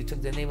whole thing. You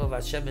took the name of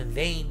Hashem in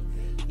vain.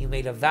 You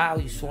made a vow.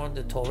 You swore in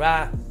the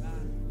Torah,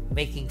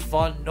 making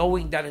fun,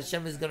 knowing that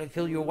Hashem is going to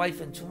kill your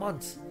wife in 2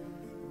 months.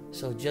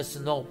 So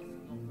just know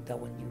that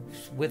when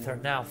you're with her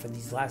now for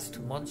these last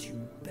 2 months, you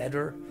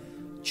better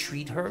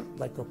treat her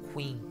like a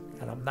queen.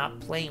 And I'm not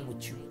playing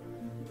with you.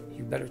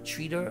 You better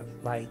treat her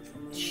like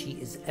she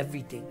is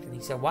everything. And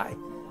he said, why?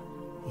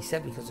 He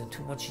said, because in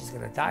 2 months she's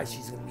going to die.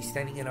 She's going to be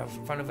standing in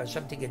front of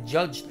Hashem to get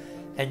judged.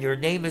 And your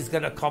name is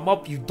going to come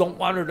up. You don't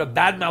want her to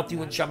badmouth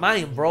you in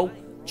Shamayim, bro.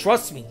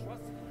 Trust me.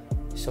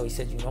 So he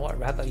said, you know what,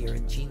 Rabbi, you're a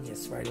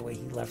genius. Right away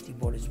he left. He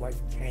bought his wife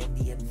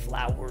candy and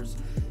flowers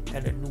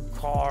and a new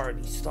car.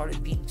 And he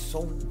started being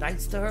so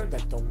nice to her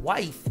that the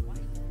wife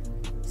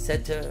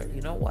said to her,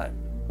 you know what?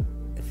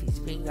 If he's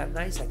being that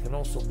nice, I can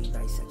also be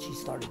nice. And she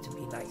started to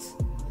be nice.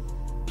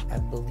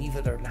 And believe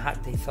it or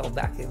not, they fell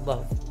back in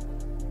love.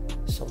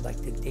 So like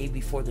the day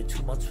before the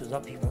 2 months was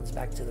up, he runs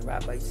back to the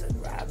rabbi. He said,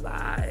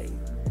 Rabbi,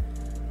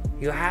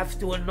 you have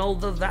to annul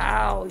the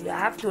vow. You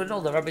have to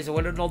annul. The rabbi said,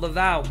 what annul the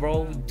vow,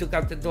 bro? You took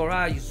out the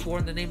Torah. You swore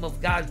in the name of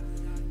God.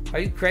 Are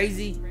you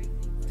crazy?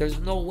 There's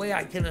no way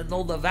I can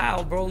annul the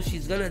vow, bro.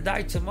 She's going to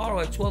die tomorrow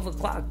at 12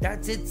 o'clock.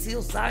 That's it.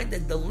 Sealed, signed,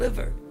 and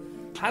delivered.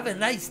 Have a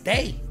nice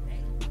day.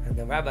 And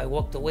the rabbi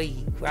walked away.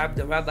 He grabbed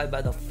the rabbi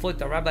by the foot.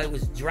 The rabbi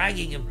was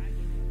dragging him.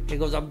 He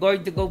goes, I'm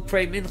going to go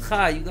pray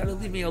mincha. You got to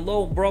leave me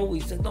alone, bro.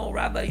 He said, no,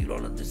 Rabbi, you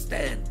don't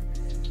understand.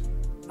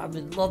 I'm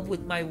in love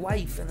with my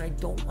wife and I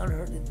don't want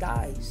her to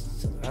die.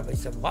 So the rabbi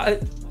said,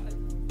 what?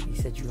 He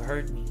said, you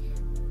heard me.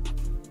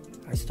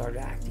 I started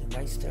acting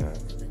nice to her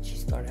and then she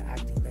started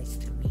acting nice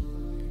to me.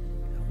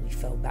 And we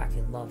fell back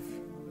in love.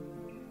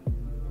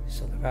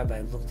 So the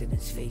rabbi looked in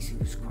his face. He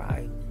was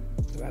crying.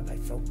 The rabbi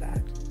felt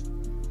bad.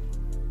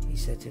 He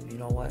said to him, you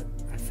know what?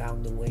 I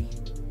found a way.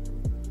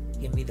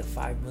 Give me the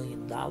 $5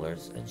 million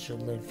and she'll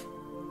live.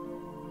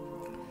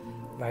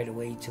 Right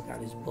away he took out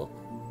his book,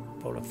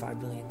 wrote a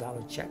 $5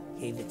 million check,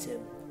 gave it to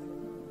him.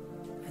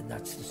 And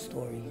that's the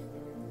story.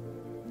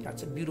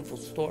 That's a beautiful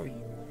story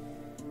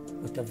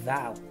with a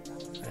vow.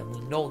 And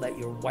we know that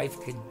your wife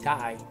could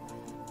die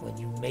when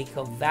you make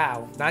a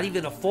vow. Not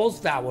even a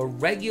false vow, a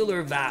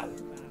regular vow.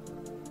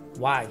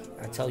 Why?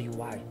 I tell you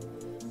why.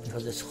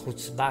 Because it's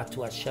chutzpah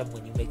to Hashem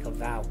when you make a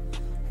vow.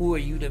 Who are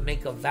you to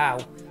make a vow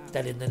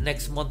that in the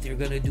next month you're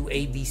going to do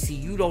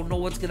ABC? You don't know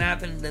what's going to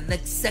happen in the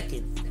next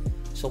second.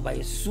 So by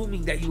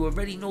assuming that you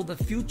already know the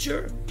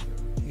future,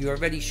 You're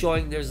already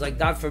showing there's like,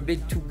 God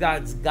forbid, two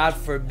gods. God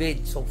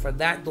forbid. So for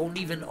that, don't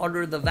even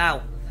utter the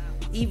vow.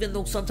 Even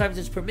though sometimes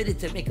it's permitted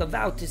to make a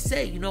vow to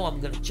say, I'm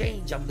going to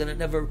change. I'm going to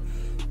never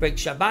break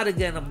Shabbat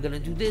again. I'm going to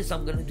do this.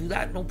 I'm going to do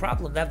that. No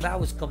problem. That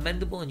vow is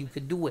commendable and you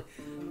can do it.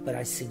 But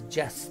I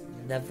suggest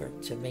never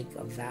to make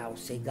a vow.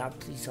 Say, God,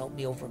 please help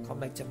me overcome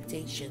my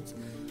temptations.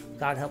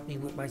 God, help me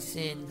with my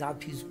sin.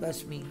 God, please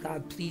bless me.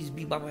 God, please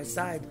be by my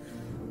side.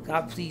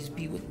 God, please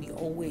be with me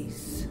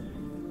always.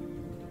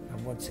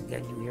 And once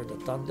again, you hear the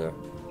thunder.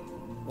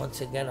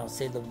 Once again, I'll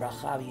say the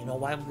bracha. You know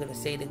why I'm going to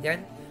say it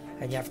again?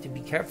 And you have to be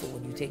careful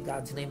when you take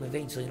God's name in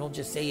vain. So you don't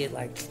just say it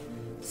like,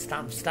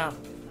 stomp.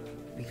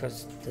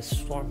 Because the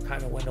storm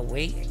kind of went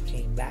away and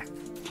came back.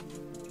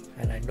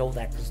 And I know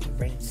that because the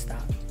rain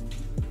stopped.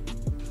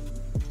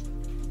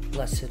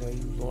 Blessed are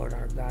you, Lord,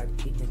 our God,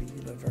 King of the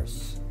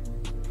universe,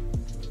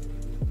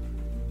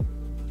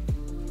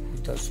 who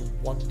does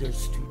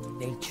wonders through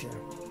nature.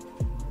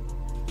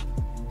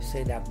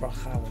 Say that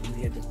bracha when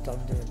you hear the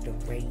thunder and the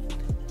rain.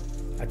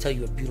 I'll tell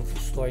you a beautiful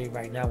story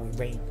right now with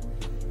rain,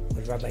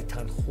 with Rabbi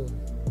Tanchum.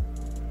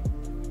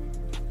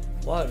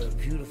 What a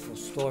beautiful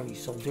story.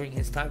 So during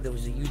his time, there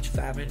was a huge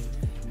famine,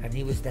 and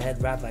he was the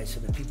head rabbi. So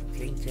the people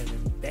came to him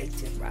and begged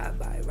him,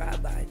 Rabbi,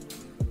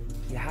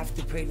 you have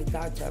to pray to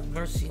God to have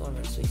mercy on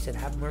us. So he said,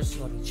 have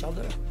mercy on each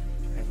other,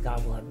 and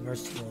God will have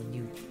mercy on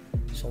you.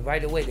 So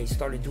right away, they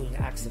started doing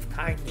acts of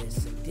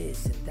kindness and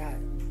this and that.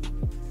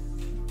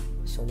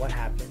 So what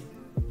happened?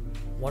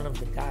 One of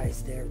the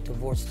guys there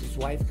divorced his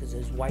wife because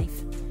his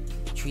wife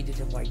treated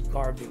him like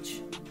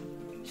garbage.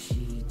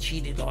 She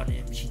cheated on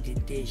him. She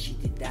did this, she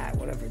did that,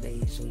 whatever.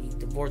 So he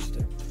divorced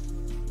her.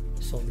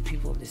 So the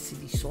people in the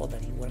city saw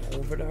that he went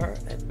over to her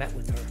and met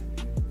with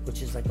her,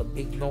 which is like a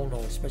big no-no,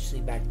 especially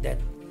back then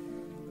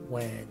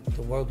when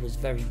the world was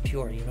very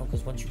pure,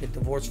 because once you get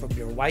divorced from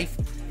your wife,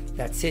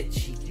 that's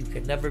it. You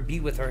can never be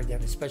with her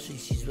again, especially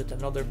if she's with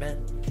another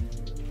man.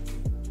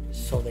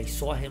 So they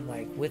saw him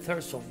like with her,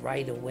 so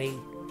right away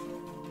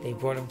they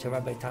brought him to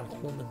Rabbi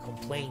Tanchum and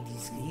complained.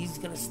 He's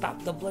going to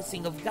stop the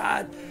blessing of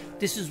God.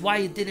 This is why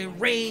it didn't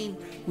rain.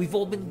 We've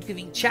all been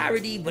giving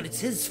charity, but it's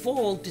his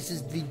fault. This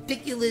is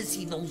ridiculous.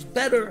 He knows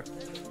better.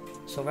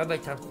 So Rabbi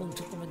Tanchum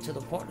took him into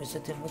the corner and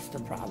said to him, what's the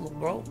problem,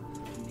 bro?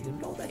 You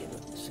know that.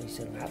 So he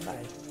said, Rabbi,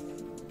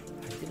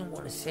 I didn't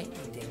want to say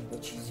anything,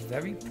 but she's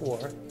very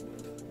poor.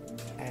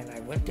 And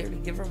I went there to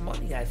give her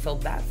money. I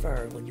felt bad for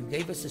her. When you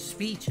gave us a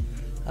speech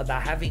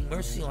about having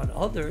mercy on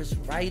others,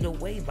 right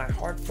away my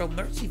heart felt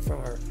mercy for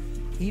her.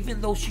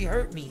 Even though she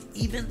hurt me,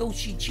 even though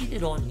she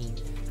cheated on me,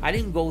 I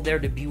didn't go there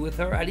to be with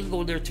her. I didn't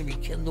go there to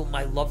rekindle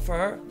my love for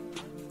her.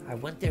 I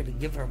went there to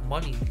give her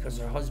money because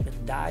her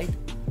husband died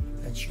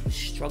and she was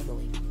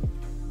struggling.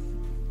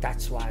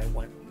 That's why I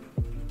went.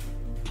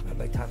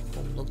 Rabbi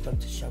Tanchum looked up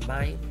to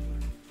Shamayim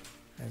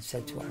and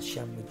said to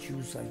Hashem, with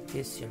Jews like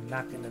this, you're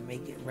not going to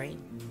make it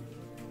rain.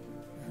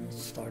 And it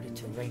started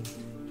to rain.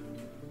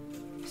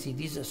 See,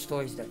 these are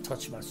stories that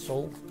touch my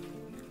soul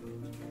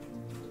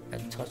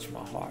and touch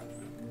my heart.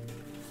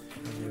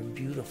 And they're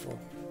beautiful.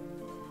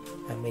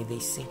 And may they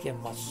sink in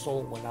my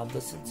soul when I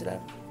listen to them,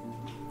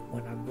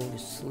 when I go to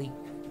sleep.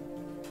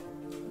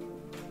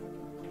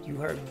 You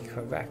heard me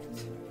correct.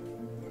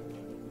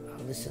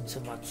 I listen to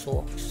my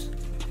talks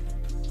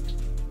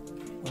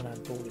when I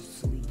go to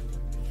sleep.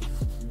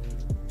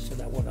 So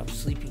that when I'm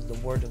sleeping, the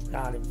word of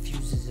God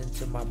infuses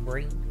into my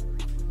brain.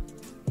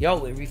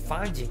 It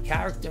refines your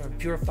character and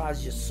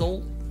purifies your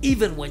soul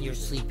even when you're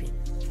sleeping.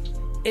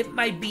 It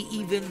might be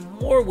even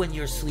more when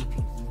you're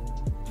sleeping,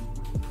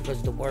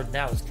 because the word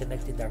now is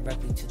connected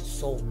directly to the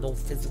soul. No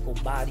physical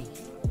body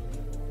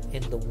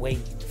in the way.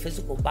 The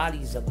physical body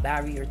is a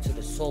barrier to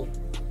the soul.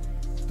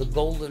 The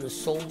goal of the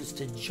soul is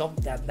to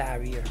jump that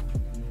barrier,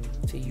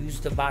 to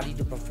use the body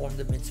to perform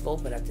the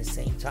mitzvot, but at the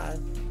same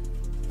time,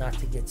 not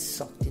to get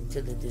sucked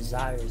into the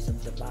desires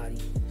of the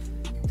body.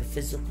 The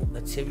physical,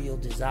 material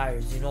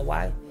desires. You know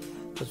why?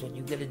 Because when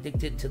you get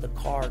addicted to the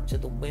car, to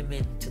the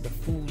women, to the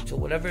food, to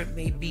whatever it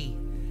may be,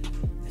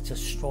 it's a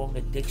strong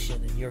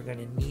addiction and you're going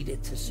to need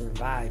it to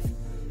survive.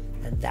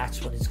 And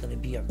that's when it's going to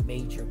be a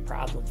major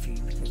problem for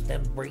you, because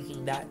then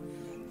breaking that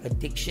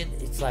addiction,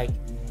 it's like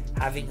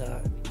having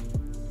a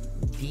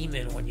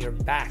demon on your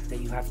back that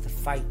you have to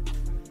fight.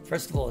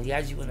 First of all, he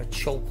has you in a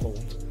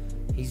chokehold.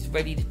 He's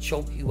ready to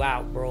choke you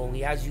out, bro.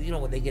 He has you,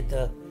 when they get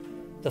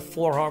the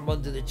forearm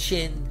under the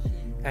chin,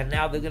 and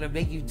now they're going to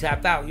make you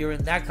tap out. You're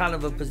in that kind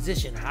of a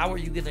position. How are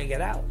you going to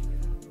get out?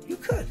 You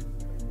could.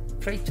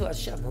 Pray to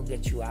Hashem, he'll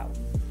get you out.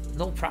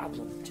 No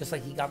problem. Just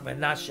like he got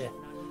Menashe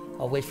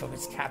away from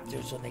his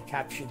captors when they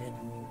captured him.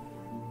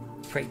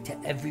 Prayed to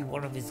every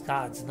one of his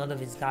gods. None of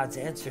his gods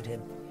answered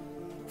him.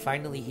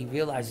 Finally, he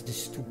realized the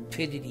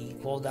stupidity. He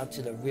called out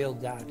to the real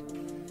God.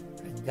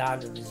 And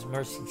God, in his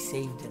mercy,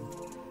 saved him.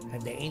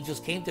 And the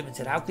angels came to him and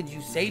said, how could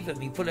you save him?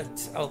 He put an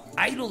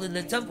idol in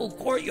the temple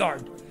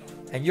courtyard.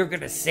 And you're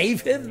going to save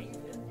him?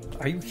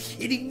 Are you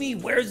kidding me?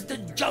 Where's the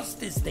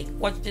justice? They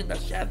questioned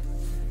Hashem.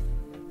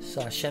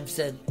 So Hashem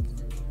said,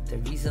 the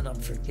reason I'm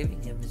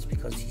forgiving him is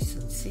because he's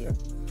sincere.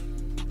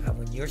 And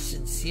when you're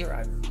sincere,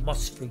 I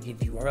must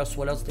forgive you. Or else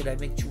what else did I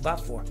make tshuva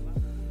for?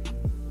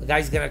 The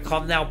guy's going to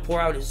come now,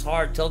 pour out his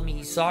heart, tell me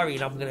he's sorry,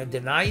 and I'm going to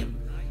deny him?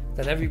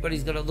 Then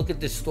everybody's going to look at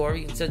this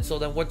story and say, so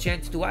then what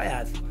chance do I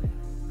have?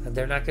 And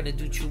they're not going to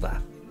do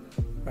tshuva.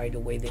 Right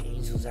away, the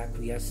angels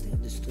acquiesced. They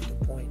understood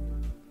the point.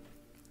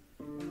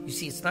 You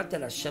see, it's not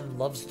that Hashem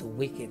loves the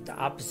wicked. The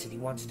opposite. He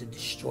wants to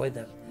destroy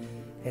them.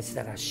 It's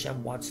that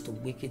Hashem wants the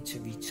wicked to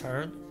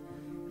return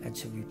and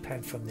to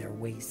repent from their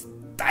ways.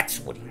 That's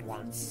what he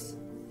wants.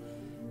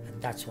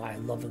 And that's why I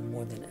love him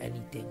more than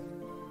anything.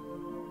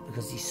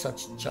 Because he's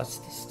such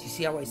justice. Do you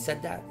see how I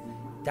said that?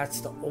 That's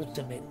the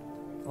ultimate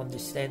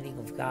understanding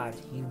of God.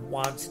 He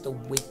wants the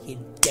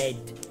wicked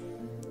dead.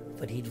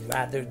 But he'd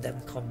rather them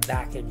come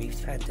back and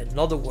repent. In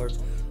other words,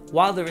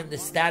 while they're in the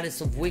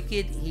status of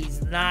wicked,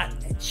 he's not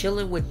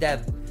chilling with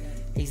them.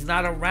 He's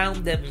not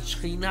around them. And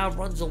Shekhinah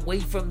runs away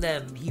from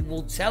them. He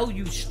will tell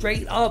you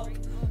straight up,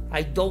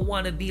 I don't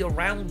want to be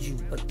around you.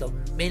 But the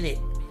minute,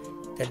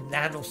 the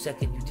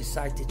nanosecond you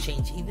decide to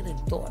change, even in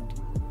thought,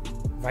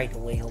 right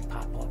away he'll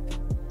pop up.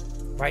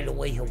 Right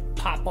away he'll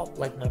pop up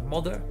like my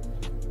mother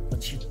when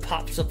she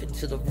pops up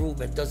into the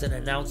room and doesn't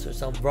announce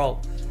herself.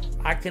 Bro,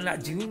 I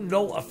cannot. Do you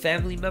know a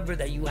family member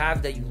that you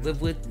have, that you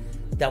live with,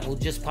 that will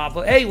just pop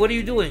up? Hey, what are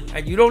you doing?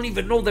 And you don't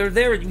even know they're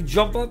there and you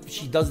jump up?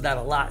 She does that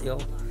a lot, yo.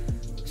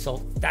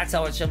 So that's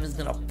how Hashem is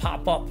going to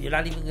pop up. You're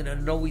not even going to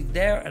know he's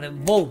there, and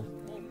then boom,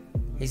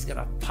 he's going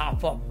to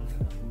pop up.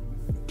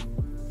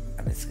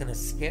 And it's going to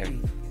scare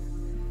you.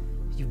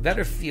 You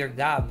better fear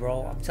God,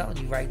 bro. I'm telling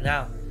you right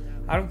now.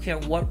 I don't care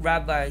what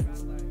rabbis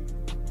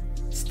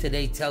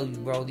today tell you,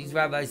 bro. These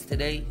rabbis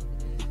today,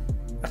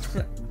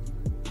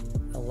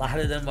 a lot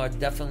of them are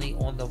definitely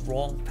on the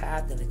wrong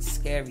path, and it's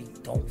scary.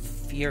 Don't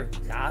fear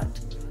God.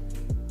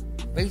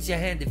 Raise your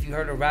hand if you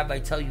heard a rabbi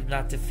tell you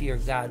not to fear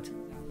God.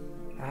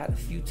 I had a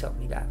few tell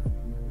me that.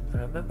 And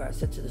I remember I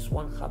said to this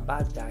one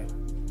Chabad guy,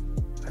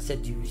 I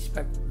said, do you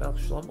respect Melch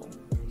Shlomo?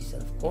 He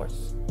said, of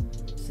course.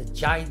 He's a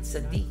giant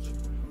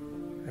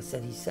tzaddik. I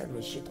said, he said,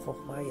 Reshit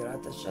Chochmah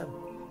Yirat Hashem.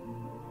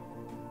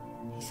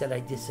 He said,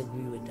 I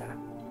disagree with that.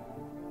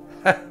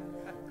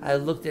 I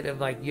looked at him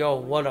like, yo,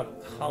 what a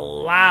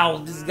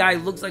clown. This guy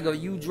looks like a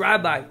huge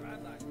rabbi.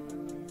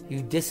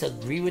 You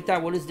disagree with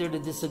that? What is there to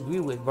disagree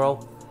with, bro?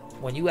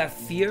 When you have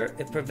fear,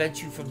 it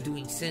prevents you from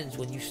doing sins.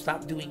 When you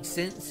stop doing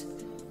sins,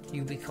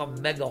 you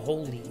become mega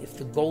holy. If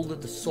the goal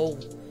of the soul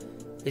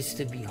is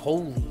to be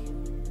holy,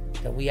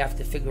 then we have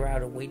to figure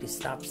out a way to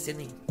stop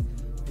sinning.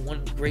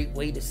 One great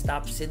way to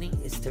stop sinning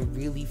is to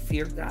really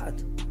fear God.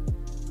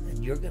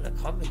 And you're going to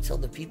come and tell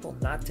the people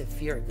not to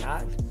fear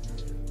God?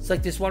 It's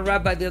like this one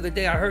rabbi the other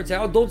day I heard say,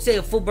 oh, don't say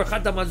a full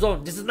Birchat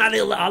HaMazon. This is not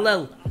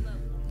Hallel.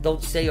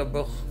 Don't say a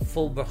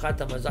full Birchat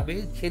HaMazon. Are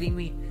you kidding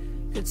me?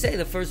 You can say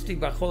the first 3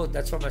 brachot.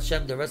 That's from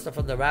Hashem. The rest are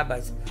from the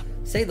rabbis.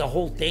 Say the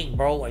whole thing,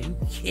 bro. Are you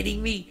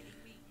kidding me?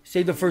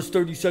 Say the first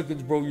 30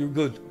 seconds, bro. You're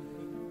good.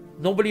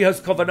 Nobody has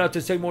kavanah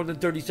to say more than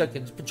 30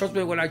 seconds. But trust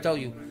me when I tell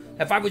you.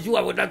 If I was you,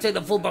 I would not say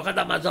the full Birchat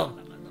HaMazon.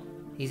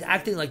 He's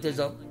acting like there's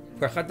a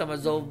Birchat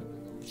HaMazon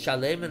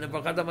Shalem and a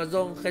Birchat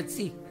HaMazon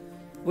Chetzi.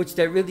 Which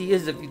there really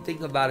is if you think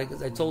about it.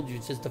 Because I told you,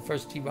 it's just the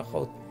first 3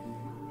 brachot.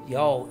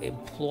 Yo,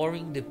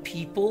 imploring the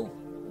people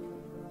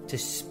to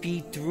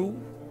speed through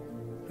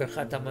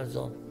Birchat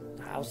HaMazon.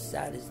 How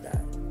sad is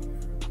that?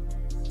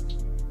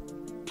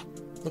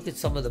 Look at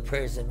some of the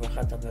prayers in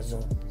Birchat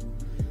HaMazon.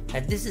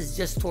 And this is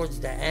just towards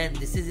the end.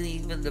 This isn't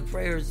even the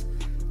prayers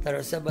that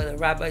are said by the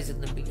rabbis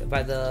and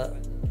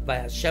by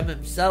Hashem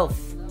himself.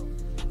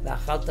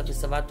 V'achalta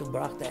v'savatu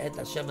b'rachta et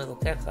Hashem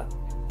Elokecha.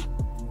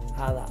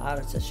 Ala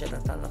aretz asher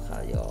natan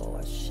lecha. Yo,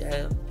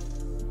 Hashem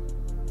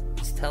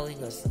is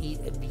telling us, eat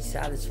and be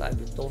satisfied,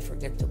 but don't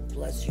forget to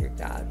bless your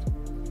God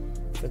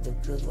for the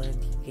good land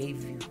he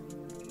gave you.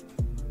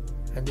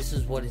 And this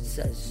is what it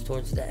says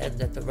towards the end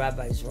that the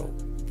rabbis wrote.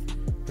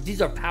 But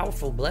these are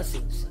powerful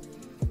blessings.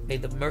 May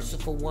the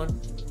merciful one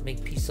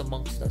make peace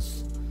amongst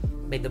us.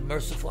 May the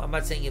merciful, I'm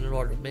not saying it in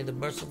order, may the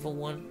merciful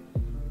one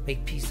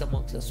make peace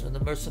amongst us. May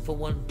the merciful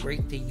one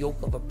break the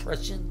yoke of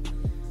oppression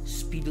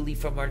speedily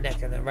from our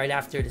neck. And then right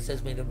after it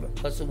says, may the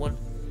merciful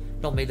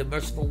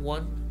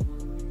one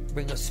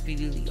bring us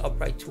speedily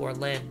upright to our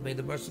land. May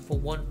the merciful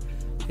one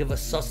give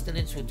us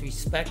sustenance with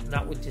respect,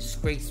 not with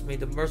disgrace. May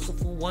the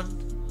merciful one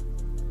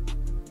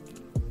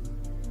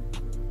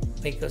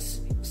make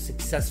us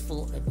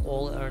successful in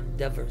all our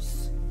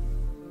endeavors.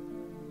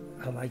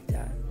 I like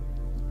that.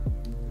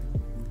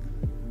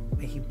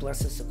 May he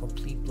bless us a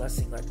complete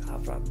blessing like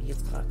Avraham,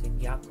 Yitzchak, and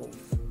Yaakov.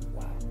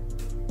 Wow.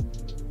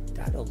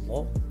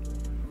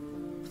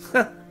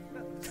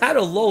 That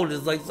alone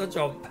is like such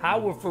a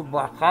powerful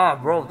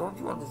bracha, bro. Don't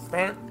you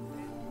understand?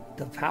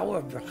 The power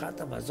of Birchat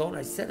HaMazon.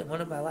 I said in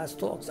one of my last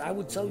talks, I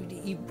would tell you to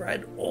eat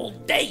bread all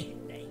day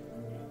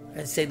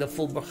and say the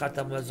full Birchat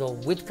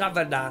HaMazon with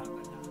kavanah,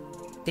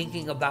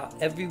 thinking about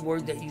every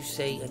word that you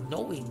say and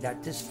knowing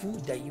that this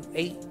food that you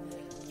ate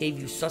gave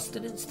you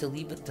sustenance to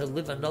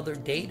live another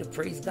day to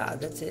praise God.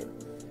 That's it.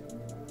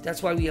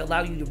 That's why we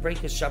allow you to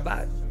break a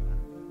Shabbat,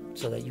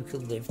 so that you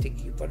can live to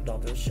keep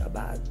another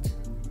Shabbat.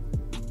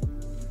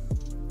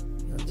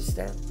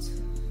 Understand?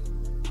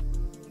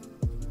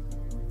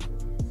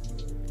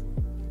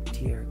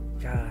 Dear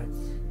God,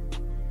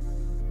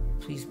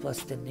 please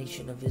bless the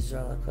nation of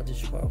Israel,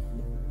 HaKadosh Baruch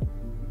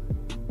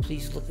Hu.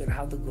 Please look at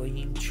how the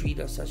Goyim treat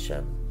us,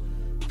 Hashem.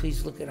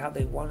 Please look at how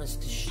they want us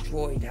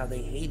destroyed, how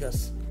they hate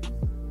us.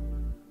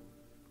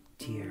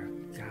 Dear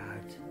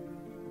God,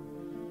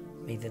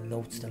 may the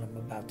notes that I'm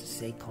about to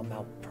say come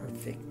out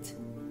perfect.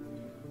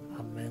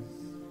 Amen.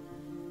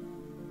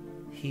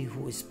 He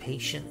who is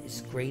patient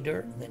is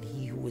greater than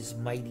he who is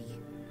mighty.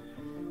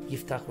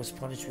 Yiftach was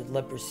punished with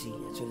leprosy.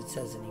 That's what it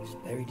says. And he was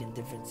buried in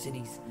different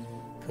cities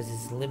because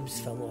his limbs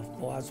fell off.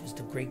 Boaz was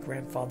the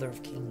great-grandfather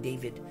of King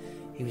David.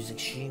 He was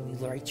extremely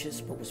righteous,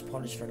 but was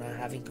punished for not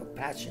having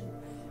compassion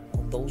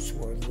on those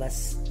who are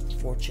less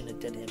fortunate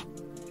than him.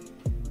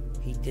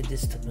 He did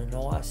this to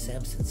Manoah,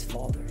 Samson's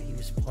father. He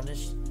was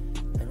punished,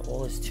 and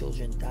all his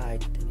children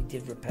died. Then he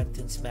did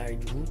repentance,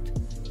 married Ruth,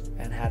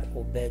 and had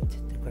Obed,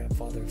 the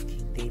grandfather of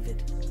King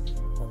David.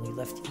 When we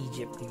left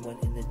Egypt, we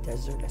went in the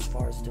desert as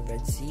far as the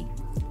Red Sea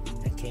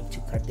and came to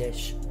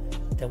Kadesh.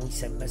 Then we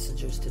sent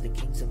messengers to the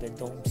kings of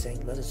Edom,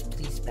 saying, "Let us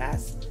please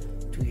pass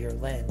to your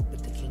land."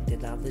 But the king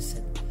did not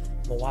listen.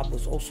 Moab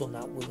was also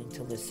not willing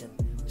to listen.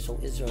 So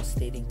Israel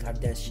stayed in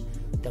Kadesh.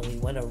 Then we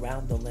went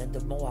around the land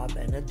of Moab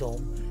and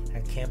Edom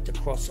and camped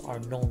across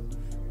Arnon.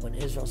 When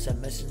Israel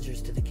sent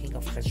messengers to the king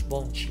of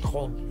Heshbon,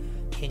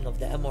 Shichon, king of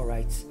the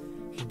Amorites,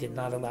 he did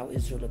not allow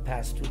Israel to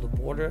pass through the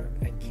border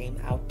and came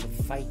out to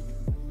fight,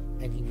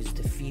 and he was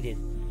defeated.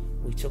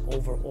 We took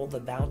over all the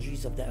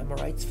boundaries of the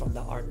Amorites from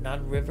the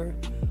Arnon River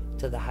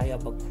to the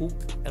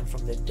Hayabakuk and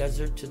from the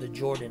desert to the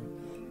Jordan.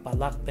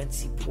 Balak ben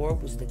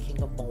Zippor was the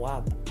king of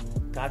Moab.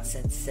 God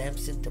sent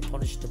Samson to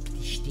punish the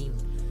Plishtim.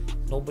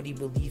 Nobody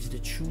believes the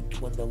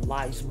truth when the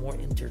lie is more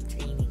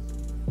entertaining.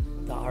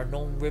 The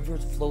Arnon River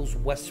flows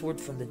westward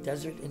from the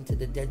desert into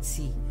the Dead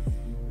Sea.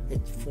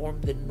 It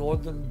formed the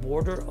northern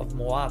border of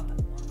Moab.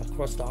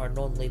 Across the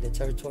Arnon lay the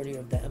territory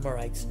of the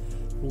Amorites,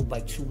 ruled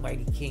by two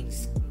mighty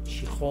kings,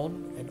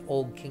 Shichon and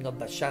Og, king of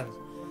Bashan.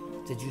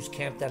 The Jews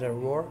camped at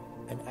Aror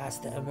and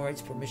asked the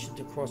Amorites permission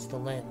to cross the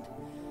land.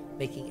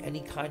 Making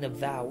any kind of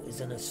vow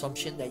is an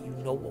assumption that you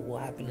know what will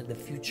happen in the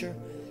future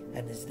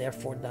and is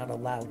therefore not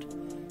allowed.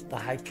 The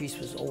high priest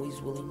was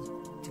always willing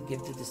to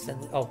give the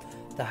descendant.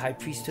 The high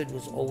priesthood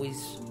was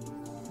always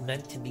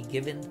meant to be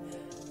given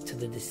to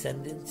the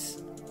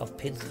descendants of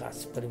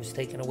Pinchas, but it was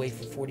taken away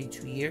for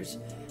 42 years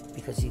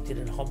because he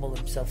didn't humble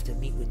himself to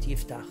meet with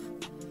Yiftach.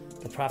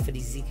 The prophet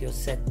Ezekiel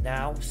said,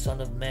 "Now,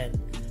 son of man,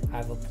 I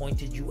have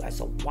appointed you as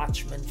a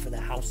watchman for the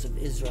house of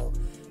Israel.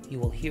 You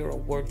will hear a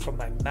word from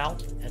my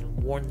mouth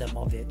and warn them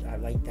of it." I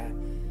like that.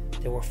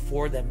 There were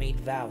four that made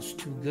vows,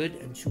 two good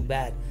and two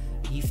bad.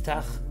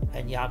 Yiftach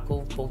and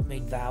Yaakov both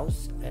made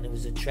vows, and it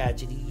was a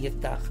tragedy.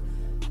 Yiftach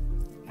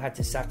had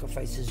to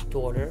sacrifice his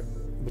daughter,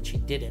 which he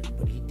didn't,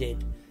 but he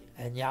did.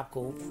 And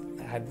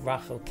Yaakov had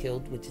Rachel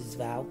killed with his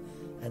vow.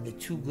 And the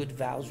two good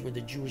vows were the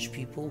Jewish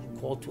people who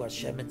called to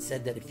Hashem and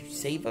said that if you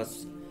save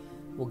us,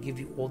 we'll give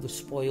you all the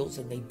spoils.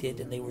 And they did,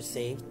 and they were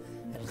saved.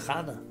 And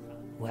Chana,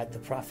 who had the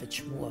prophet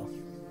Shmuel.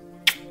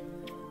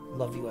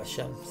 Love you,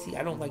 Hashem. See,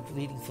 I don't like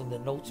reading from the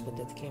notes, but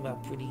that came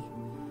out pretty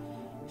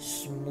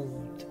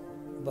smooth.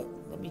 But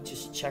let me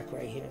just check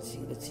right here and see.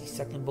 Let's see,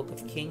 second book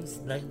of Kings,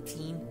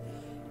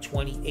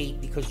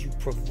 19:28. Because you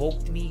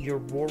provoked me, your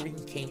roaring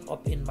came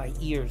up in my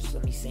ears.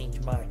 Let me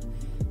change mine.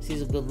 See,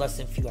 it's a good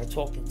lesson for you. I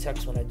talk in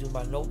text when I do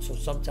my notes, so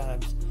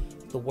sometimes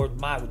the word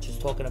 "my," which is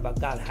talking about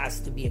God, has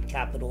to be a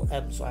capital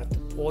M. So I have to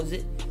pause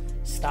it,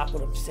 stop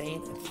what I'm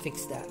saying, and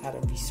fix that out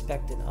of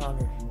respect and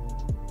honor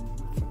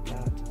for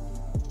God.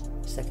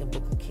 Second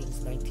book of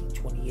Kings,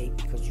 19:28.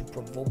 Because you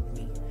provoked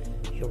me,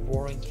 your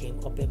roaring came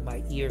up in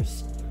my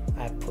ears.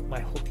 I have put my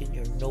hook in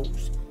your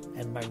nose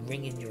and my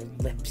ring in your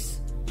lips,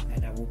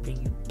 and I will bring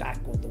you back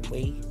on the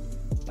way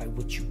by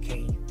which you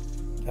came.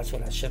 That's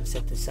what Hashem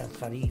said to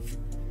Sanchariv.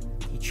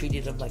 He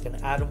treated him like an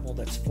animal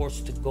that's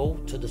forced to go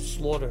to the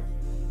slaughter.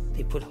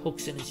 They put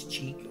hooks in his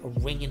cheek, a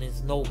ring in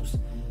his nose.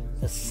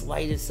 The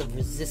slightest of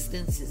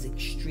resistance is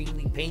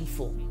extremely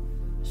painful.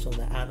 So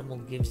the animal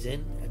gives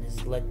in and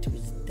is led to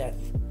his death.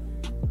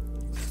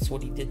 That's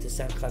what he did to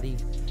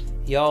Sanchariv.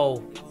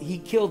 He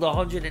killed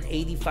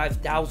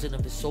 185,000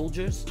 of his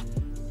soldiers,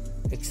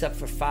 except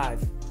for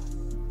 5.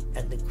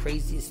 And the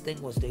craziest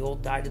thing was they all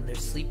died in their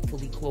sleep,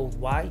 fully clothed.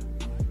 Why?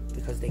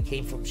 Because they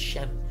came from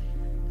Shem.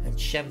 And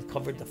Shem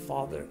covered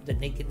the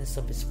nakedness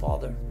of his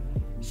father.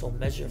 So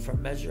measure for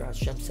measure,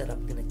 Hashem said,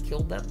 I'm going to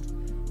kill them,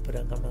 but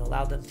I'm going to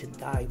allow them to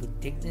die with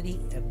dignity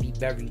and be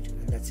buried.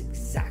 And that's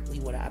exactly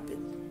what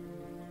happened.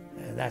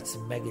 And that's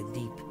mega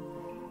deep.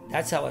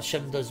 That's how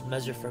Hashem does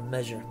measure for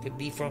measure. It could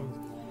be from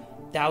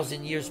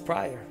 1,000 years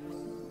prior.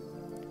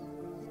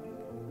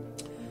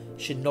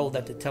 Should know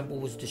that the temple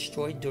was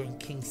destroyed during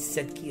King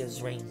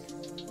Sedkiah's reign.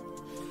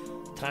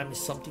 Time is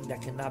something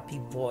that cannot be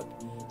bought,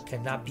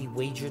 cannot be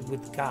wagered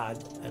with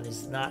God, and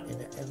is not in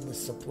an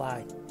endless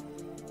supply.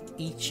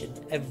 Each and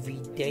every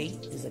day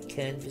is a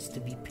canvas to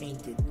be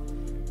painted.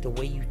 The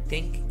way you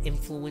think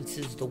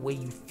influences the way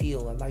you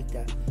feel. I like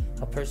that.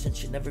 A person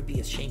should never be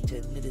ashamed to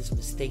admit his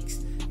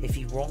mistakes. If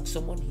he wrongs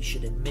someone, he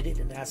should admit it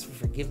and ask for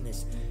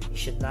forgiveness. He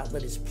should not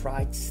let his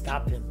pride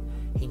stop him.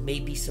 He may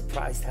be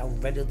surprised how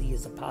readily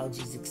his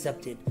apology is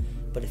accepted,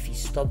 but if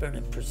he's stubborn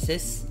and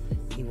persists,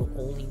 he will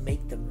only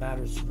make the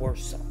matters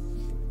worse.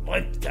 I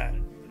like that.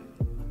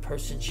 A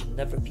person should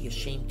never be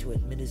ashamed to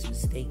admit his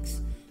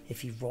mistakes.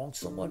 If he wrongs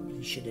someone,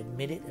 he should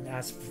admit it and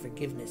ask for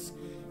forgiveness.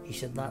 He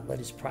should not let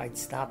his pride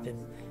stop him.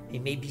 He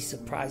may be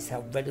surprised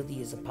how readily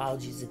his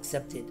apology is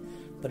accepted,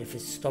 but if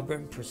his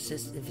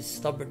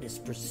stubbornness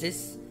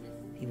persists,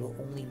 he will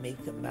only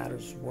make the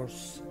matters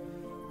worse.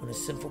 When a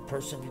sinful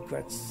person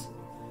regrets,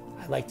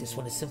 I like this,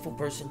 when a sinful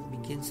person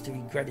begins to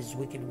regret his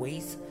wicked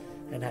ways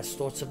and has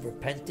thoughts of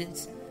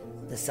repentance,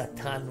 the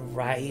Satan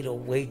right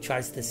away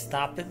tries to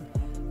stop him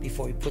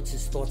before he puts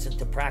his thoughts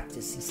into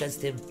practice. He says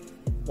to him,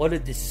 "What a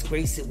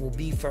disgrace it will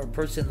be for a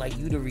person like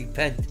you to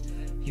repent.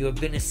 You have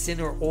been a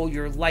sinner all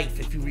your life.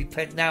 If you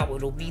repent now,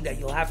 it'll mean that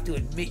you'll have to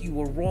admit you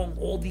were wrong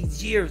all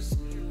these years.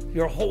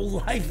 Your whole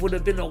life would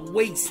have been a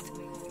waste.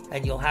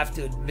 And you'll have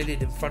to admit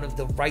it in front of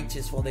the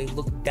righteous while they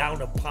look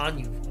down upon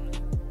you.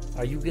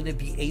 Are you going to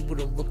be able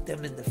to look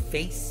them in the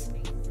face?"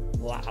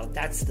 Wow,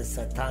 that's the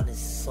Satan is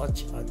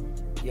such a,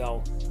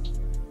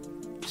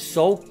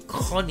 so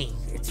cunning.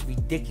 It's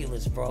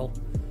ridiculous, bro.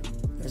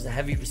 There's a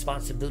heavy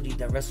responsibility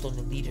that rests on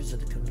the leaders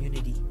of the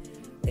community.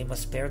 They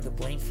must bear the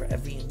blame for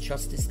every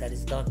injustice that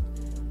is done.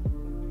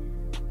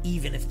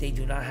 Even if they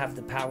do not have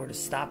the power to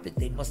stop it,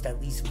 they must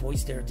at least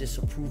voice their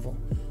disapproval.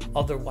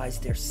 Otherwise,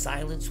 their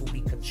silence will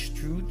be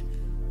construed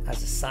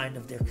as a sign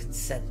of their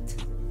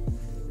consent.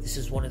 This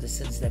is one of the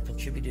sins that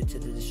contributed to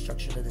the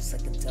destruction of the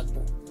Second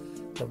Temple.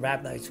 The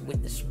rabbis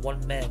witnessed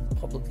one man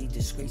publicly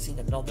disgracing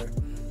another.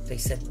 They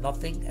said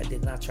nothing and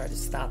did not try to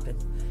stop him.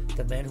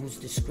 The man who was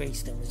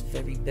disgraced and was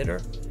very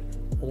bitter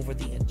over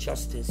the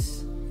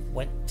injustice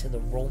went to the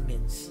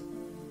Romans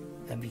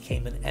and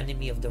became an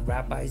enemy of the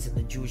rabbis and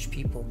the Jewish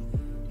people.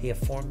 He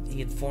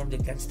informed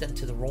against them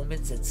to the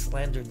Romans and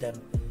slandered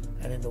them.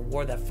 And in the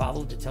war that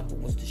followed, the temple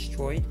was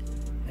destroyed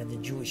and the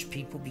Jewish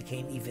people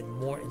became even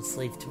more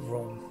enslaved to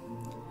Rome.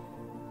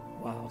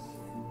 Wow.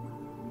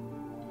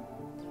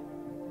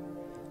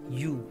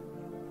 You,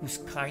 whose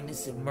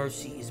kindness and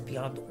mercy is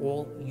beyond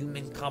all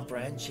human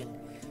comprehension,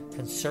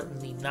 can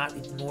certainly not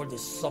ignore the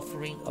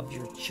suffering of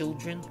your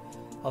children,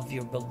 of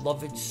your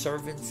beloved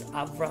servants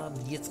Avraham,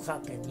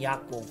 Yitzchak, and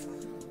Yaakov.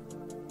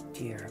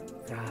 Dear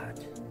God,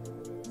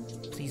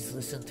 please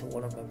listen to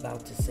what I'm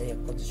about to say,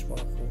 HaKadosh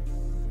Baruch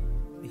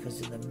Hu,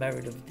 because in the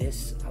merit of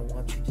this, I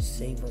want you to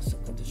save us,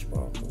 HaKadosh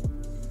Baruch Hu.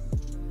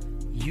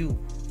 You,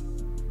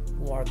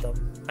 who are the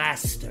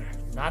master,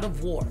 not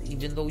of war,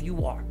 even though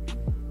you are,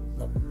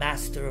 the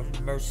master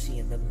of mercy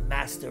and the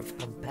master of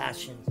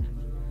compassion,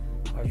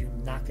 are you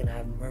not going to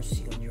have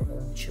mercy on your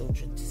own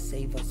children to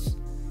save us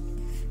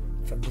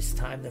from this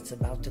time that's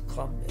about to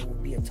come? It will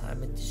be a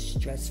time of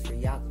distress for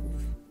Yaakov.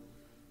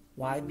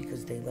 Why?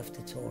 Because they left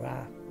the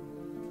Torah,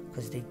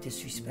 because they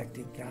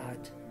disrespected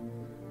God,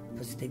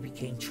 because they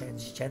became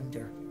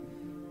transgender,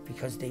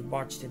 because they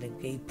marched in a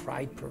gay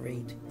pride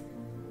parade,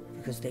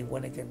 because they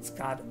went against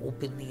God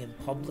openly in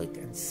public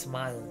and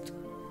smiled.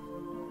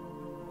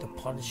 The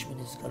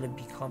punishment is going to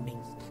be coming.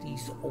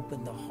 Please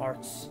open the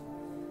hearts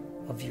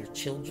of your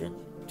children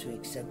to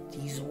accept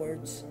these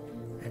words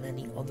and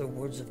any other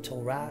words of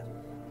Torah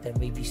that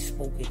may be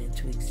spoken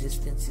into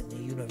existence in the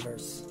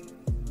universe,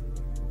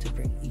 to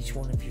bring each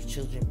one of your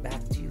children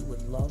back to you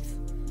with love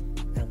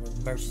and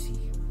with mercy.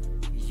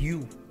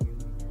 You,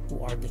 who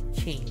are the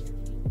King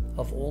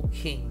of all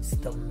kings,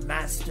 the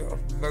master of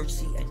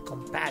mercy and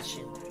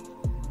compassion,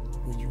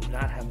 will you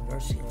not have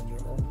mercy on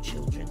your own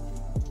children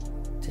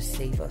to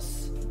save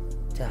us,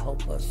 to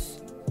help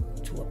us,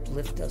 to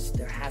uplift us?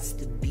 There has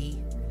to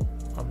be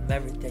a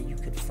merit that you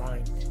could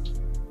find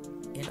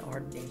in our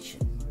nation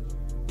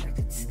that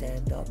could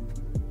stand up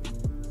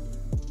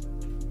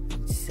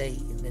and say,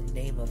 in the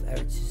name of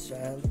Eretz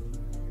Yisrael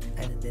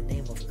and in the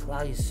name of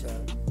Klal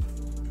Yisrael,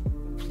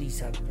 please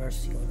have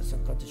mercy on us,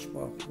 HaKadosh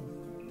Baruch Hu.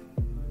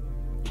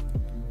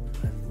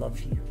 I love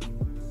you.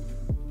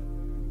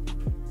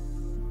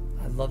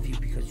 I love you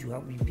because you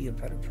helped me be a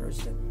better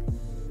person.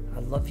 I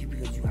love you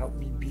because you helped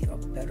me be a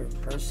better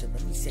person.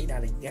 Let me say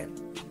that again,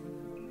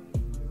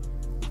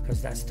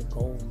 because that's the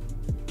goal.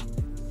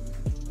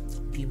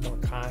 Be more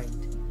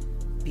kind.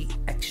 Be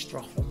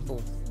extra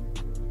humble.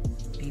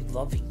 Be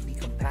loving. Be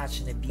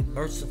compassionate. Be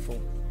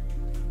merciful.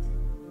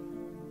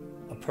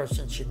 A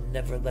person should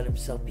never let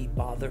himself be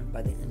bothered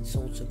by the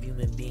insults of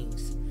human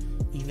beings,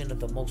 even of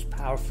the most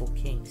powerful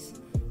kings.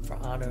 For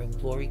honor and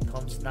glory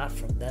comes not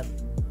from them,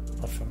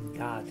 but from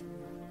God.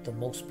 The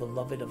most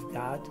beloved of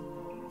God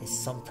is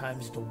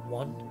sometimes the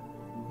one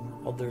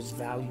whom others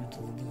value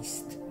the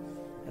least.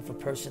 If a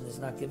person is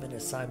not given a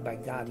sign by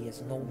God, he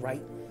has no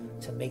right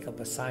to make up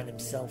a sign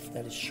himself.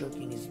 That is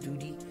shirking his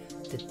duty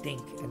to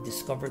think and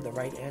discover the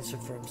right answer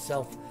for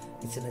himself.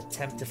 It's an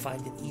attempt to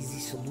find an easy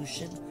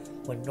solution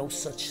when no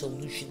such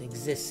solution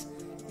exists.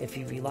 If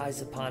he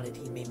relies upon it,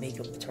 he may make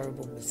a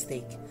terrible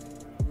mistake.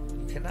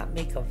 You cannot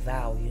make a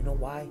vow. You know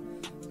why?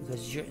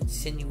 Because you're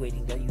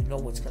insinuating that you know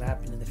what's going to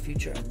happen in the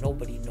future, and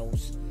nobody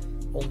knows.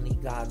 Only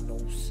God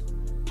knows.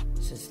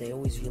 Since they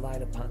always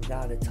relied upon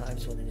God at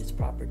times when it is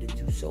proper to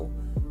do so,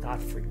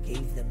 God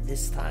forgave them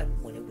this time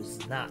when it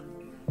was not.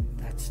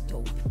 That's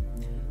dope.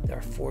 There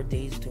are 4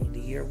 days during the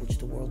year which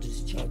the world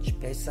is judged: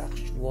 Pesach,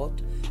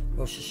 Shavuot,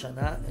 Rosh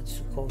Hashanah, and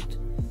Sukkot.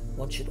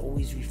 One should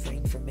always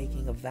refrain from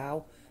making a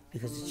vow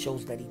because it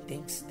shows that he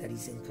thinks that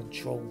he's in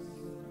control.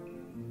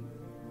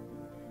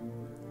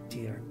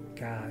 Dear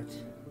God,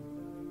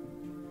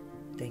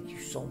 thank you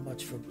so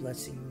much for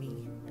blessing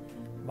me,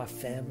 my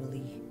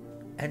family,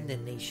 and the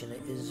nation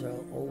of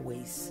Israel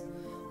always.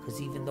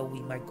 Because even though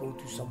we might go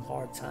through some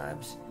hard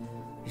times,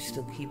 you're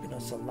still keeping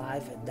us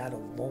alive, and that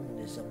alone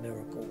is a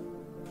miracle.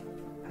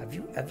 Have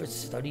you ever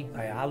studied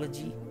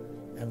biology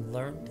and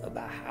learned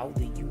about how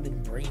the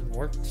human brain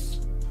works?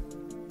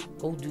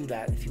 Go do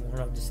that if you want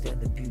to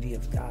understand the beauty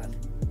of God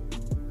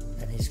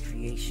and His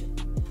creation.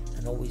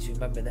 And always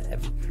remember that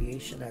every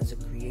creation has a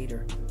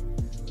creator,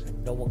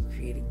 and no one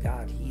created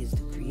God. He is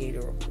the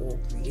creator of all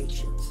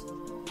creations.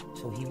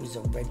 So He was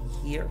already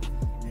here,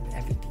 and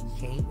everything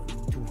came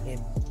through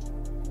Him.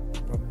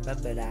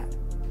 Remember that.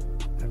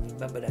 And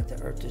remember that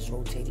the earth is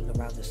rotating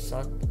around the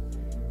sun,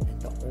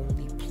 and the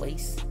only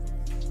place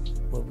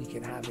where we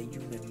can have a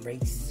human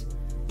race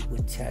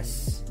with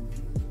tests,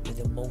 with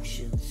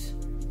emotions,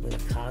 with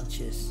a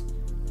conscience,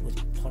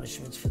 with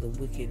punishments for the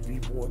wicked,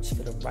 rewards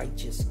for the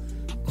righteous,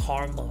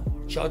 karma,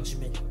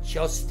 judgment,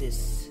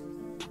 justice,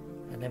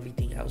 and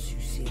everything else you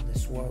see in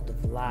this world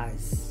of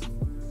lies.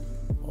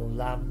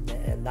 Olam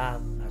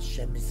ne'elam.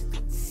 Hashem is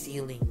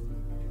concealing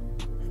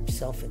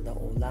Himself in the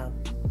Olam.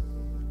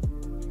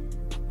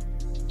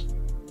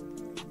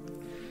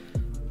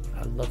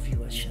 I love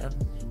you, Hashem,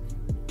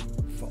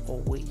 for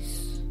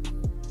always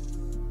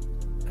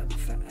and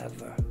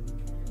forever.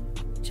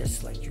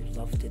 Just like you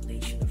loved the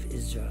nation of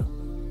Israel,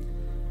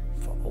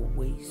 for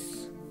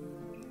always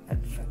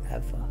and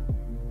forever.